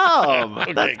scamstuff.com.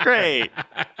 Okay. That's great.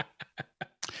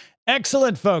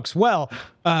 Excellent, folks. Well,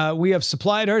 we have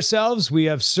supplied ourselves. We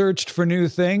have searched for new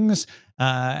things.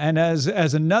 And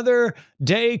as another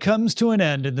day comes to an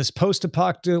end in this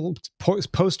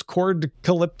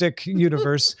post-Cordkillyptic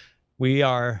universe, we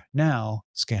are now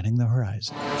scanning the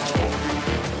horizon.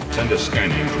 Send a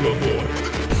scanning to abort.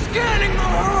 Scanning the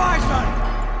horizon!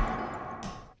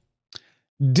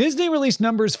 Disney released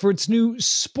numbers for its new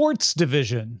sports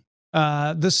division.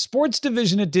 The sports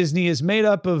division at Disney is made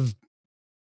up of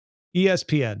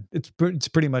ESPN. It's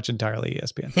pretty much entirely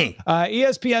ESPN.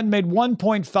 ESPN made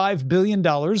 $1.5 billion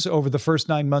over the first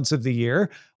 9 months of the year,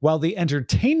 while the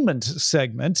entertainment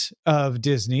segment of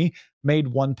Disney made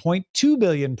 $1.2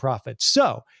 billion profit.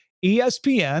 So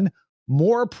ESPN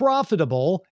more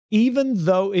profitable, even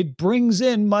though it brings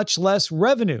in much less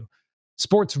revenue.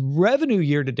 Sports revenue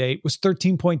year to date was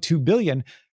 $13.2 billion.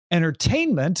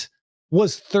 Entertainment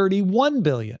was $31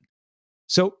 billion.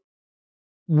 So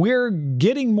we're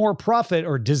getting more profit,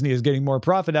 or Disney is getting more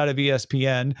profit out of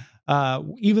ESPN,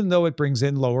 even though it brings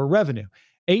in lower revenue.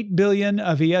 $8 billion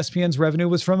of ESPN's revenue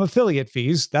was from affiliate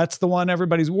fees. That's the one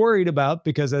everybody's worried about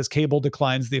because as cable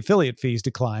declines, the affiliate fees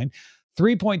decline.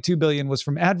 $3.2 billion was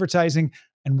from advertising,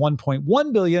 and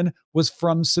 $1.1 billion was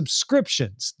from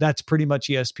subscriptions. That's pretty much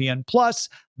ESPN Plus.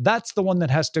 That's the one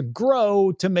that has to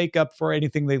grow to make up for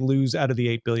anything they lose out of the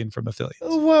 $8 billion from affiliates.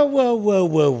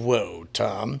 Whoa,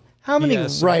 Tom. How many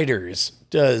writers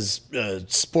does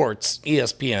sports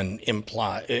ESPN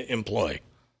employ?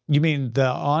 You mean the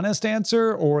honest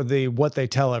answer or the what they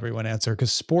tell everyone answer?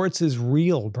 Because sports is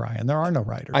real, Brian. There are no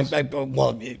writers.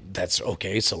 Well, that's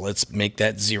okay. So let's make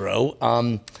that zero.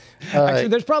 Actually,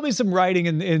 there's probably some writing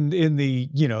in the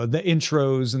the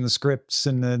intros and the scripts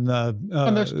and then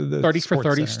and there's the 30 for 30 Sports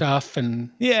Center stuff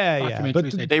and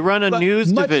but they run a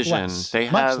news much division. less, They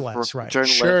much have less, right.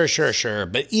 journalists. Sure.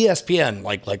 But ESPN,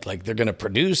 like they're going to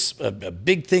produce a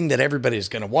big thing that everybody's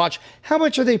going to watch. How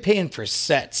much are they paying for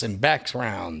sets and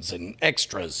backgrounds and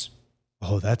extras?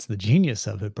 Oh, that's the genius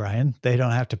of it, Brian. They don't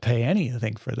have to pay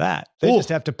anything for that. They just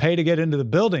have to pay to get into the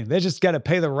building. They just got to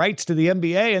pay the rights to the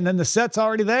NBA, and then the set's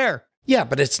already there. Yeah,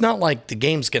 but it's not like the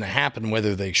game's going to happen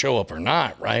whether they show up or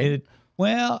not, right?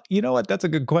 Well, you know what? That's a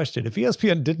good question. If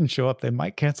ESPN didn't show up, they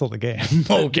might cancel the game.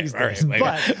 Okay, all right.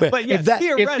 But yeah,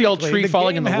 it's the old tree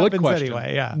falling in the wood question.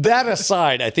 Anyway, yeah. That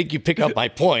aside, I think you pick up my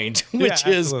point, which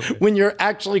is when you're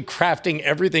actually crafting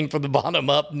everything from the bottom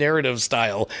up narrative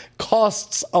style,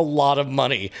 costs a lot of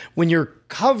money. When you're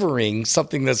covering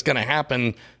something that's going to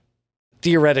happen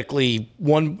theoretically,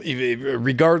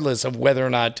 regardless of whether or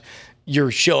not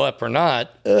you show up or not,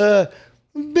 a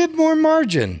bit more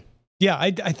margin. Yeah,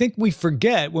 I think we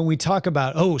forget when we talk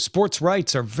about, sports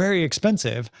rights are very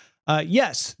expensive.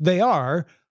 Yes, they are,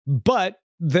 but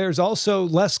there's also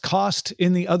less cost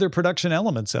in the other production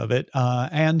elements of it.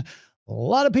 And a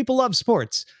lot of people love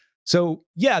sports. So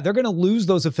yeah, they're going to lose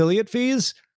those affiliate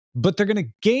fees, but they're going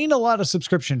to gain a lot of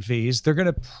subscription fees.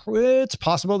 It's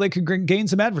possible they could gain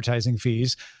some advertising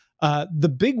fees. The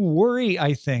big worry,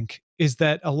 I think, is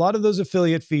that a lot of those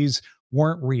affiliate fees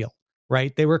weren't real.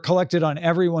 Right, they were collected on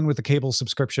everyone with a cable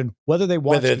subscription, whether they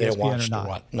watched ESPN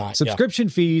or not. Subscription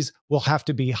fees will have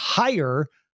to be higher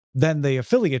than the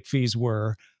affiliate fees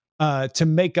were to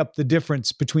make up the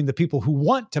difference between the people who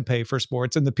want to pay for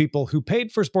sports and the people who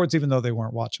paid for sports even though they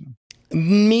weren't watching them.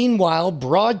 Meanwhile,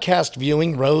 broadcast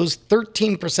viewing rose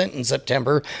 13% in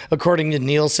September, according to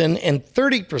Nielsen, and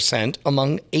 30%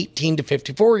 among 18 to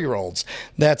 54-year-olds.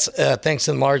 That's thanks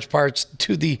in large parts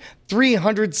to the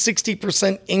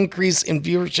 360% increase in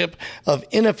viewership of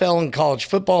NFL and college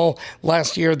football.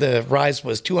 Last year, the rise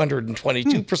was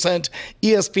 222%.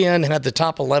 ESPN had the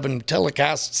top 11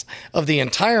 telecasts of the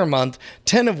entire month,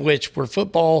 10 of which were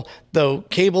football, though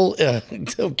cable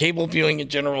viewing in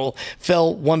general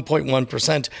fell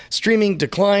 1.1%. Streaming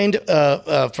declined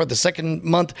for the second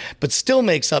month, but still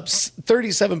makes up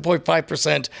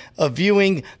 37.5% of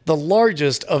viewing, the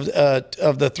largest of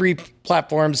the three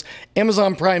platforms.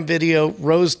 Amazon Prime Video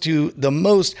rose to the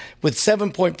most with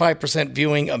 7.5%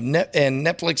 viewing and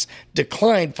Netflix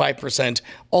declined 5%.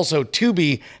 Also,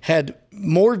 Tubi had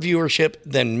more viewership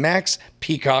than Max,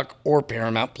 Peacock, or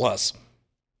Paramount Plus.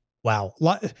 Wow.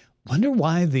 Wonder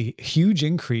why the huge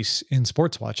increase in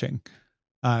sports watching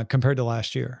compared to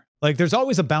last year. Like, there's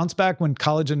always a bounce back when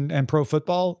college and pro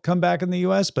football come back in the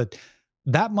US, but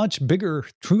that much bigger,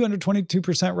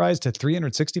 222% rise to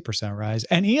 360% rise.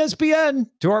 And ESPN,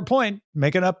 to our point,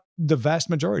 making up the vast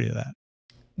majority of that.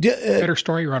 Better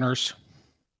story runners.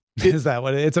 Is that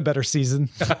what it's a better season?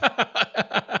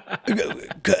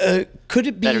 Could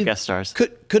it be better guest stars?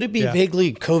 Could it be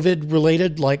vaguely COVID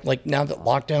related? Like now that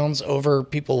lockdown's over,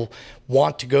 people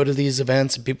want to go to these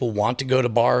events and people want to go to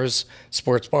bars,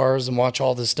 sports bars, and watch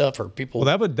all this stuff. Or people?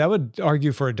 Well, that would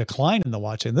argue for a decline in the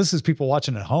watching. This is people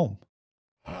watching at home.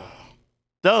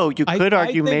 Though you could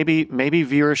argue maybe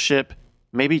viewership,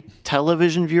 maybe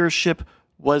television viewership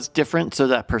was different, so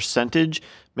that percentage,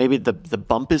 maybe the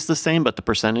bump is the same, but the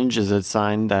percentage is a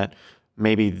sign that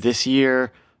maybe this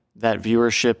year that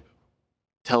viewership,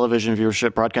 television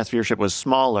viewership, broadcast viewership was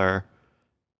smaller,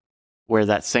 where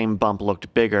that same bump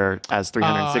looked bigger as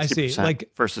 360%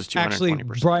 versus 220%. Actually,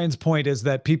 Brian's point is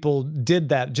that people did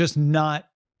that, just not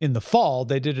in the fall.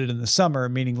 They did it in the summer,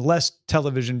 meaning less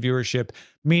television viewership,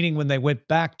 meaning when they went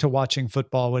back to watching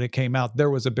football when it came out,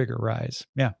 there was a bigger rise.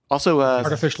 Yeah. Also,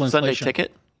 artificial Sunday inflation.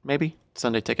 Ticket, maybe?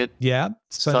 Sunday Ticket. Yeah.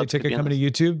 Sunday Ticket coming to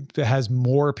YouTube has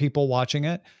more people watching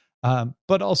it,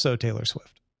 but also Taylor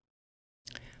Swift.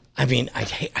 I mean, I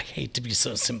hate to be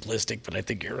so simplistic, but I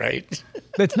think you're right.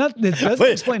 It's not. It doesn't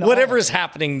explain whatever all. is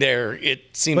happening there.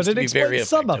 It seems to be very effective.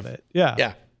 Some of it. Yeah.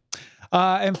 Yeah.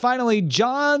 And finally,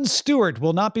 Jon Stewart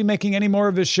will not be making any more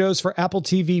of his shows for Apple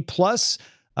TV Plus.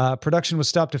 Production was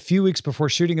stopped a few weeks before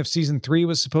shooting of season 3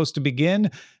 was supposed to begin.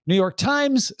 New York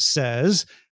Times says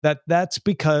that that's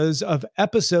because of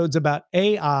episodes about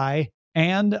AI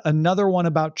and another one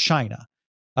about China.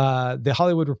 The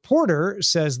Hollywood Reporter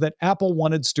says that Apple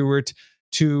wanted Stewart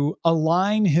to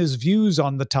align his views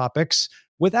on the topics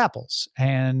with Apple's,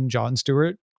 and Jon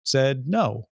Stewart said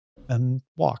no and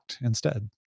walked instead.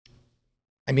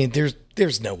 I mean,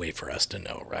 there's no way for us to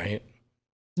know, right?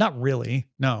 Not really,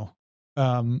 no.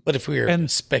 But if we were to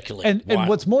speculate, and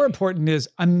what's more important is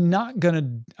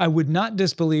I would not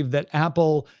disbelieve that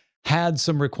Apple had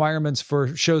some requirements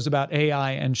for shows about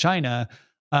AI and China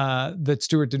that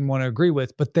Stewart didn't want to agree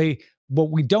with. But what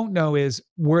we don't know is,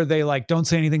 were they like, don't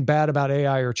say anything bad about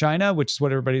AI or China, which is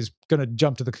what everybody's going to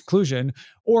jump to the conclusion,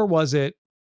 or was it,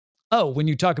 oh, when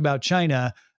you talk about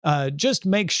China, just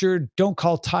make sure don't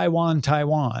call Taiwan,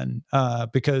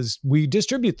 because we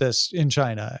distribute this in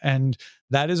China. And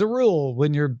that is a rule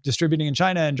when you're distributing in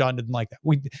China. And John didn't like that.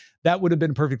 That would have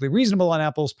been perfectly reasonable on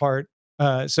Apple's part.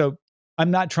 So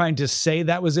I'm not trying to say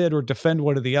that was it or defend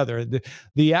one or the other.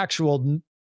 The actual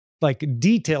like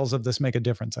details of this make a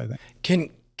difference, I think.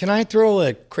 Can I throw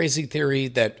a crazy theory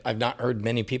that I've not heard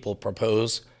many people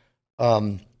propose?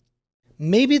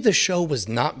 Maybe the show was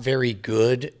not very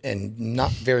good and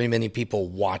not very many people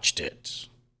watched it.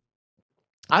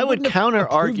 I would counter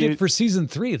argue for season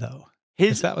 3, though.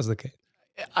 If that was the case.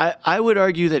 I would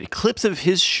argue that clips of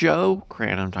his show,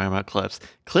 Grant, I'm talking about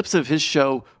clips of his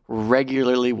show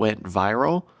regularly went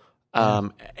viral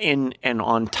and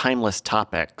on timeless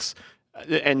topics.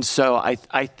 And so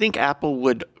I think Apple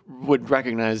would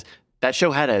recognize that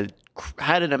show had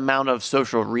an amount of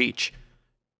social reach,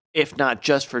 if not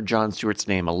just for Jon Stewart's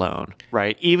name alone,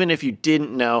 right? Even if you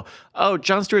didn't know, oh,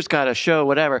 Jon Stewart's got a show,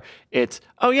 whatever, it's,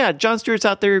 oh yeah, Jon Stewart's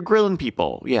out there grilling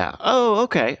people. Yeah. Oh,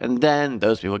 okay. And then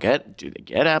those people do they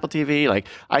get Apple TV? Like,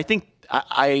 I think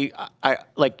I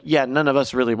yeah, none of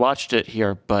us really watched it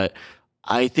here, but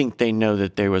I think they know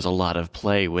that there was a lot of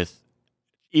play with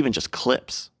even just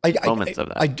clips, moments of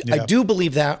that. I do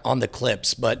believe that on the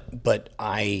clips, but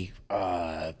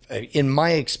in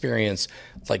my experience,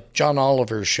 like John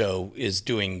Oliver's show is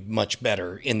doing much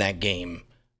better in that game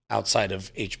outside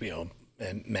of HBO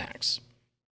and Max.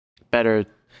 Better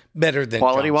than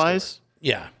quality wise?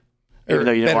 Yeah. Even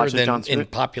though you didn't watch than Jon Stewart? in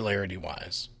popularity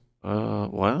wise.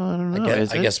 Well, I don't know.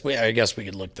 I guess we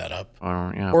could look that up.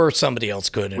 Yeah. Or somebody else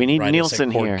could. We need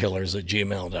Nielsen here.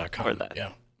 Cordkillers@gmail.com.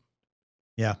 Yeah.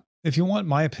 Yeah. If you want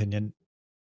my opinion,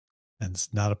 and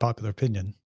it's not a popular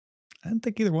opinion, I don't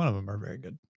think either one of them are very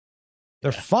good.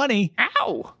 They're funny.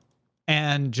 Ow!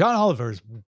 And John Oliver's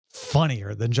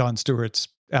funnier than Jon Stewart's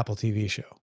Apple TV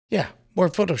show. Yeah. More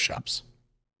Photoshops.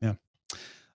 Yeah.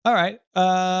 All right.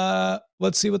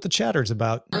 Let's see what the chatter's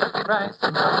about.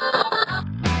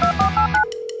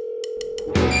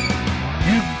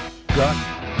 Got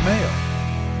mail.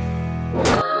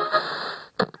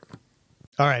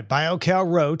 All right.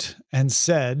 BioCal wrote and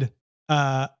said,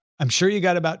 I'm sure you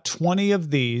got about 20 of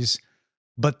these,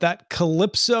 but that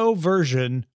Calypso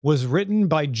version was written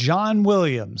by John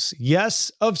Williams.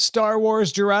 Yes, of Star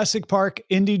Wars, Jurassic Park,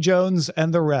 Indy Jones,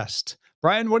 and the rest.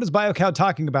 Brian, what is BioCal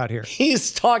talking about here?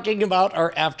 He's talking about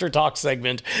our After Talk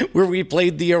segment where we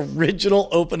played the original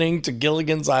opening to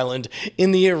Gilligan's Island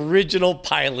in the original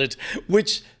pilot,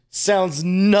 which sounds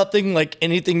nothing like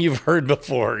anything you've heard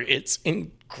before. It's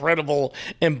incredible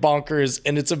and bonkers,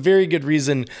 and it's a very good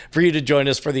reason for you to join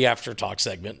us for the After Talk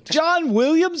segment. John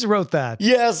Williams wrote that.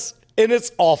 Yes, and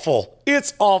it's awful.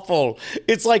 It's awful.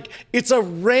 It's like it's a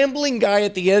rambling guy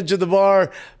at the edge of the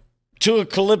bar to a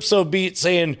Calypso beat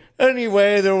saying,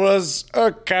 anyway, there was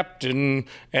a captain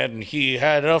and he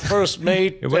had a first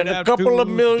mate and a couple of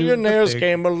millionaires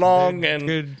came along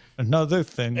and another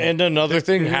thing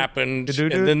happened.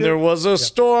 And then there was a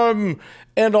storm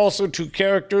and also two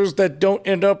characters that don't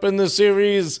end up in the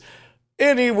series.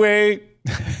 Anyway,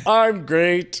 I'm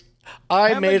great.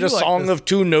 I made a song of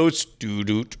two notes.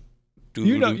 Doo-doot.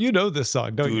 You know this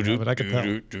song, don't you? But I can tell.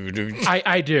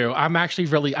 I do. I'm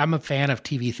actually I'm a fan of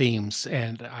TV themes,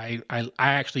 and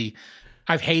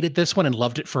I've hated this one and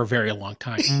loved it for a very long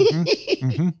time.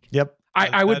 Yep.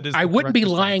 I wouldn't be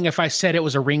lying if I said it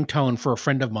was a ringtone for a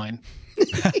friend of mine.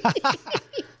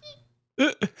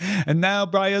 And now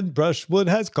Brian Brushwood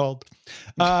has called.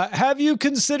 Have you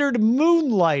considered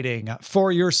moonlighting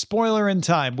for your spoiler in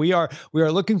time? We are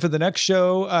looking for the next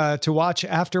show to watch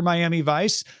after Miami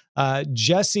Vice.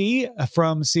 Jesse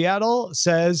from Seattle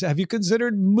says, have you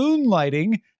considered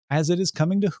moonlighting as it is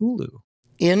coming to Hulu?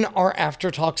 In our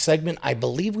After Talk segment, I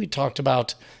believe we talked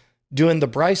about doing the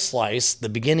Bryce slice, the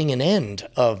beginning and end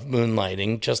of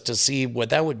moonlighting, just to see what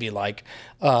that would be like.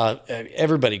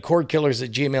 Everybody,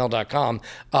 cordkillers@gmail.com.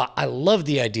 I love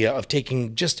the idea of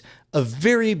taking just a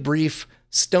very brief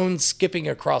stone skipping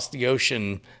across the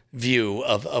ocean view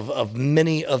of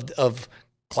many of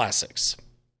classics.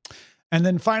 And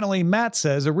then finally, Matt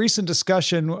says, a recent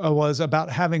discussion was about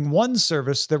having one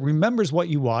service that remembers what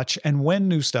you watch and when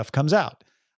new stuff comes out.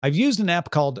 I've used an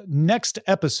app called Next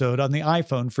Episode on the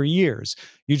iPhone for years.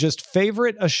 You just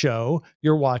favorite a show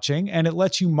you're watching, and it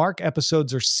lets you mark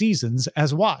episodes or seasons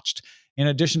as watched. In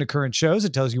addition to current shows,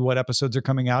 it tells you what episodes are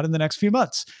coming out in the next few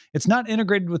months. It's not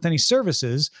integrated with any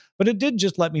services, but it did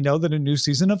just let me know that a new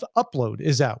season of Upload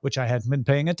is out, which I hadn't been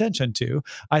paying attention to.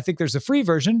 I think there's a free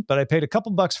version, but I paid a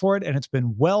couple bucks for it, and it's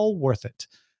been well worth it.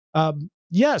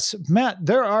 Yes, Matt,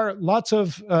 there are lots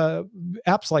of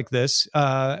apps like this.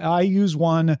 I use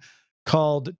one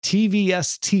called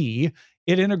TVST.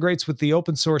 It integrates with the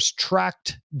open source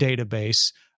Tract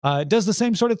database. It does the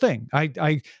same sort of thing.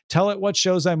 I tell it what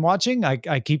shows I'm watching. I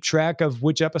keep track of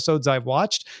which episodes I've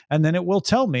watched, and then it will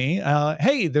tell me,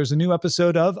 hey, there's a new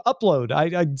episode of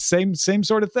Upload. Same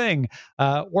sort of thing.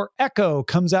 Or Echo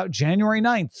comes out January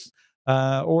 9th.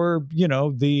 Or,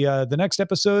 the next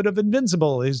episode of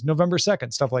Invincible is November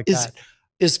 2nd, stuff like that.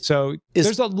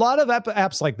 There's a lot of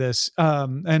apps like this.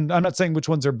 And I'm not saying which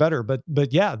ones are better,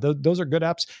 but yeah, those are good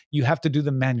apps. You have to do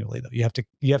them manually though. You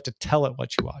have to tell it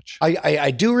what you watch.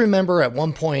 I do remember at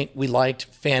one point we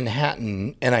liked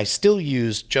Fanhattan, and I still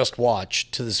use Just Watch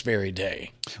to this very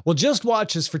day. Well, Just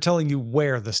Watch is for telling you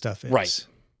where the stuff is. Right.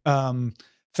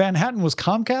 Fanhattan was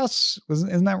Comcast,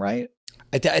 isn't that right?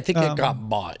 I think it got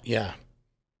bought. Yeah.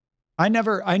 I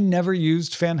never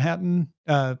used Fanhattan.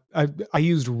 I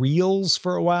used Reels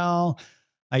for a while.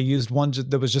 I used one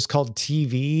that was just called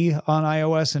TV on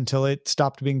iOS until it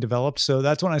stopped being developed. So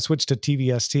that's when I switched to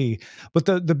TVST. But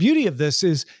the beauty of this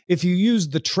is if you use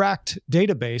the Tract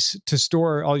database to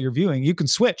store all your viewing, you can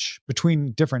switch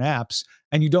between different apps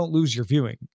and you don't lose your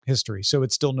viewing history. So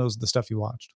it still knows the stuff you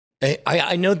watched.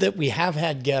 I know that we have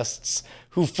had guests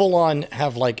who full on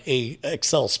have like a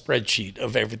Excel spreadsheet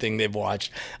of everything they've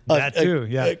watched. That too,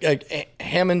 yeah.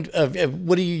 Hammond,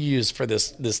 what do you use for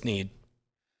this need?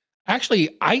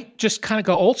 Actually, I just kind of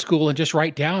go old school and just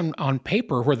write down on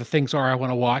paper where the things are I want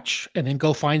to watch and then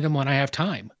go find them when I have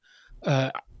time.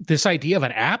 This idea of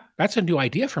an app, that's a new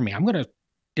idea for me. I'm going to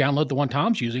download the one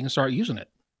Tom's using and start using it.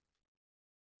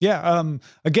 Yeah.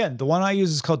 Again, the one I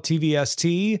use is called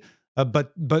TVST.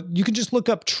 But you can just look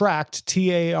up Tract,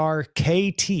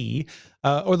 TARKT,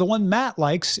 or the one Matt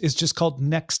likes is just called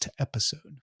Next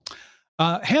Episode.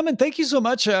 Hammond, thank you so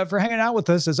much for hanging out with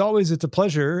us. As always, it's a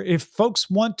pleasure. If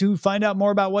folks want to find out more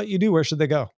about what you do, where should they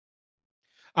go?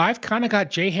 I've kind of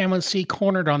got J Hammond C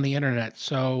cornered on the internet.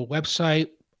 So website,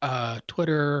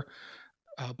 Twitter,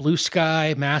 Blue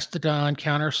Sky, Mastodon,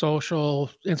 Counter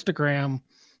Social, Instagram,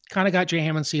 kind of got J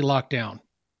Hammond C locked down.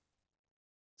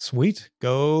 Sweet.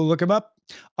 Go look him up.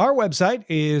 Our website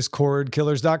is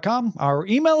cordkillers.com. Our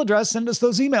email address, send us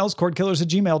those emails,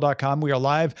 cordkillers@gmail.com. We are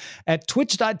live at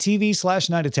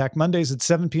twitch.tv/Night Attack, Mondays at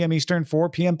 7 p.m. Eastern, 4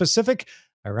 p.m. Pacific.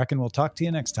 I reckon we'll talk to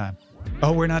you next time.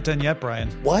 Oh, we're not done yet, Brian.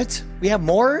 What? We have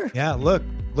more? Yeah,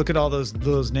 look at all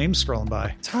those names scrolling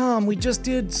by. Tom, we just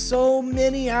did so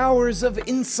many hours of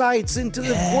insights into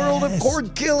the world of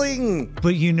cord killing.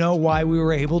 But you know why we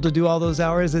were able to do all those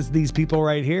hours? It's these people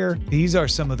right here. These are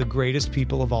some of the greatest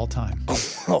people of all time.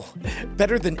 Oh,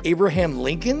 better than Abraham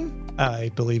Lincoln? I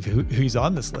believe who's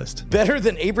on this list. Better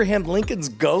than Abraham Lincoln's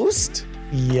ghost?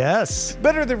 Yes.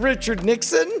 Better than Richard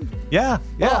Nixon? Yeah.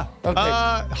 Oh,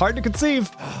 okay. Hard to conceive,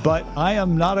 but I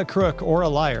am not a crook or a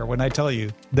liar when I tell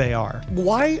you they are.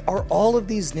 Why are all of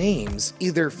these names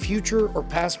either future or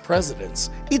past presidents?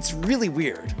 It's really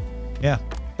weird. Yeah.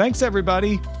 Thanks,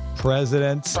 everybody.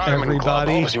 Presidents,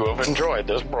 everybody. You have enjoyed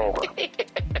this program.